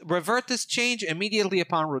would revert this change immediately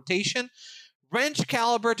upon rotation. Wrench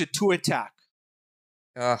Caliber to 2 attack.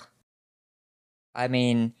 Ugh. I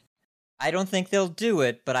mean, I don't think they'll do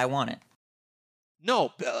it, but I want it.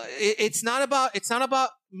 No, it's not about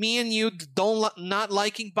me and you not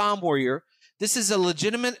liking Bomb Warrior. This is a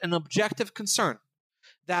legitimate and objective concern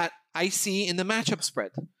that I see in the matchup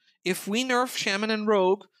spread. If we nerf Shaman and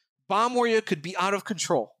Rogue, Bomb Warrior could be out of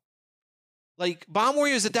control. Like, Bomb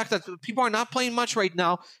Warrior is a deck that people are not playing much right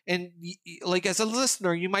now. And, like, as a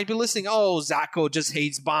listener, you might be listening, oh, Zacho just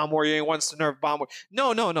hates Bomb Warrior and wants to nerf Bomb Warrior.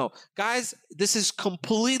 No. Guys, this is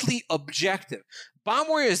completely objective. Bomb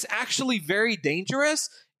Warrior is actually very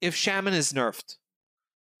dangerous if Shaman is nerfed.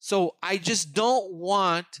 So I just don't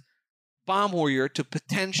want Bomb Warrior to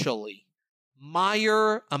potentially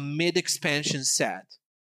mire a mid-expansion set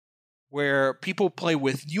where people play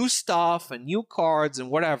with new stuff and new cards and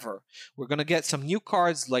whatever. We're going to get some new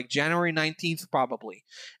cards like January 19th probably.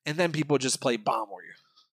 And then people just play Bomb Warrior.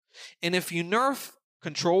 And if you nerf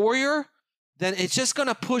Control Warrior, then it's just going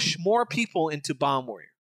to push more people into Bomb Warrior.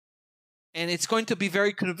 And it's going to be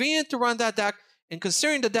very convenient to run that deck. And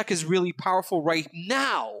considering the deck is really powerful right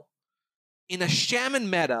now, in a Shaman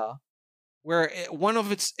meta, where one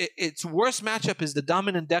of its worst matchup is the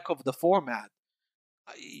dominant deck of the format,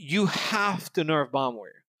 you have to nerf Bomb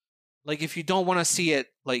Warrior. Like, if you don't want to see it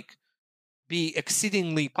like be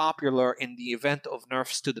exceedingly popular in the event of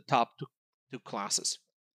nerfs to the top two classes,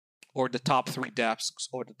 or the top 3 decks,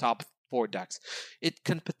 or the top 4 decks, it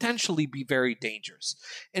can potentially be very dangerous.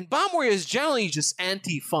 And Bomb Warrior is generally just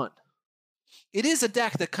anti-fun. It is a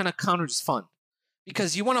deck that kind of counters fun,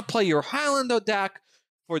 because you want to play your Highlander deck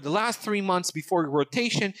for the last 3 months before your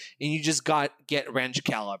rotation, and you just get Wrench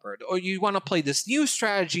Calibered. Or you want to play this new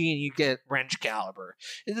strategy, and you get Wrench Caliber.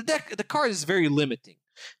 And the card is very limiting.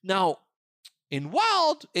 Now, in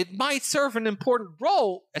Wild, it might serve an important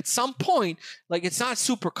role at some point. Like, it's not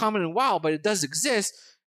super common in Wild, but it does exist.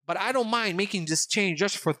 But I don't mind making this change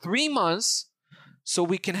just for 3 months, so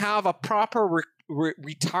we can have a proper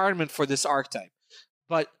retirement for this archetype.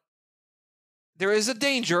 But there is a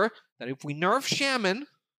danger that if we nerf Shaman,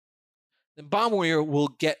 then Bomb Warrior will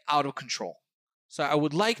get out of control. So I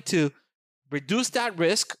would like to reduce that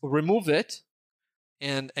risk, remove it,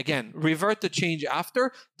 and again, revert the change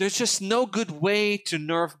after. There's just no good way to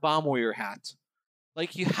nerf Bomb Warrior Hat.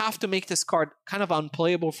 Like, you have to make this card kind of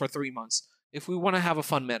unplayable for 3 months if we want to have a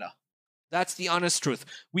fun meta. That's the honest truth.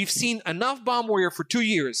 We've seen enough Bomb Warrior for 2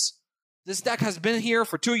 years. This deck has been here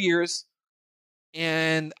for 2 years.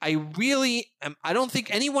 And I don't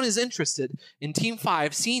think anyone is interested in Team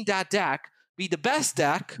 5 seeing that deck be the best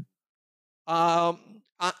deck on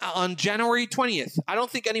January 20th. I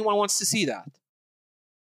don't think anyone wants to see that.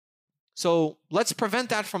 So let's prevent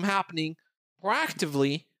that from happening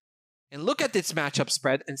proactively and look at its matchup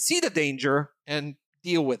spread and see the danger and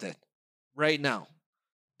deal with it right now.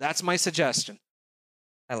 That's my suggestion.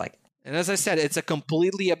 I like it. And as I said, it's a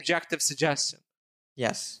completely objective suggestion.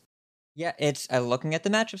 Yes. Yeah, it's looking at the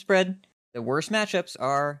matchup spread. The worst matchups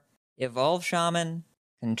are Evolve Shaman,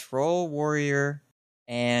 Control Warrior,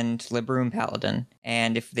 and Libroom Paladin.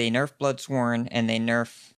 And if they nerf Bloodsworn and they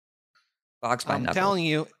nerf Boxbind Knuckle, I'm telling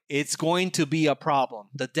you, it's going to be a problem.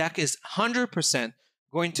 The deck is 100%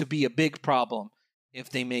 going to be a big problem if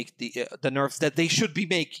they make the nerfs that they should be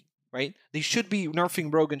making, right? They should be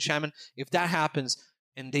nerfing Rogue and Shaman. If that happens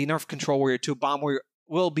and they nerf Control Warrior too, Bomb Warrior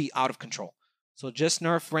will be out of control. So just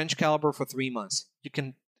nerf Wrench Caliber for 3 months. You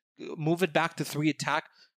can move it back to 3 attack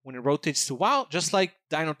when it rotates to Wild, just like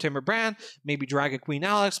Dino Timber Brand, maybe Dragon Queen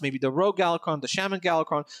Alex, maybe the Rogue Galacron, the Shaman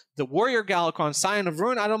Galacron, the Warrior Galacron, Scion of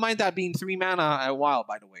Ruin. I don't mind that being 3 mana at Wild,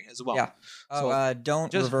 by the way, as well. Yeah.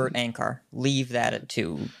 Don't revert Ankar. Leave that at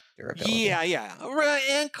 2 durability. Yeah.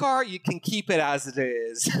 Ankar, you can keep it as it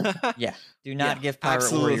is. Yeah. Do not give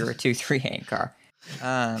Pirate Warrior a 2/3 Ankar.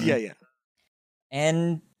 Yeah.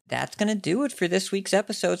 And that's going to do it for this week's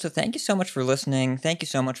episode. So thank you so much for listening. Thank you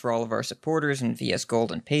so much for all of our supporters in VS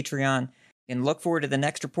Gold and Patreon. You can look forward to the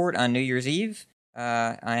next report on New Year's Eve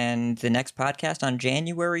and the next podcast on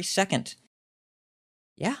January 2nd.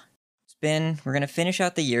 Yeah, we're going to finish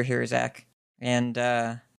out the year here, Zach. And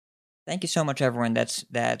thank you so much, everyone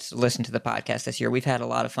that's listened to the podcast this year. We've had a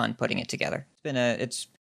lot of fun putting it together. It's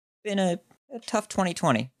been a tough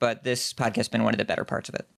 2020, but this podcast has been one of the better parts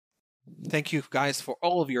of it. Thank you, guys, for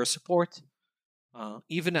all of your support,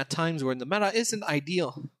 even at times when the meta isn't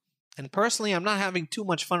ideal. And personally, I'm not having too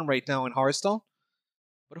much fun right now in Hearthstone,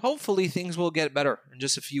 but hopefully things will get better in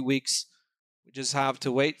just a few weeks. We just have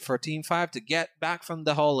to wait for Team 5 to get back from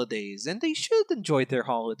the holidays, and they should enjoy their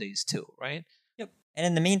holidays too, right? Yep. And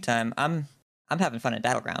in the meantime, I'm having fun at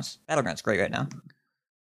Battlegrounds. Battlegrounds great right now.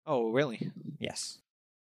 Oh, really? Yes.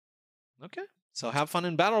 Okay. So have fun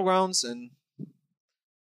in Battlegrounds and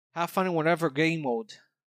have fun in whatever game mode.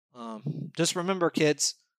 Just remember,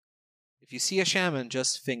 kids, if you see a shaman,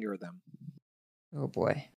 just finger them. Oh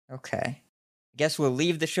boy. Okay. I guess we'll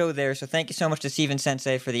leave the show there. So thank you so much to Steven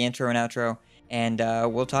Sensei for the intro and outro, and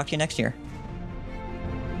we'll talk to you next year.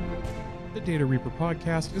 The Data Reaper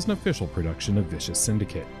podcast is an official production of Vicious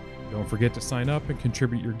Syndicate. Don't forget to sign up and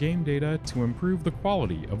contribute your game data to improve the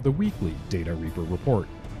quality of the weekly Data Reaper report.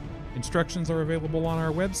 Instructions are available on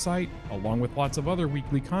our website, along with lots of other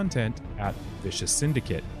weekly content at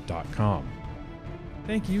vicioussyndicate.com.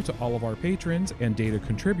 Thank you to all of our patrons and data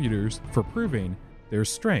contributors for proving there's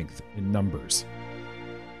strength in numbers.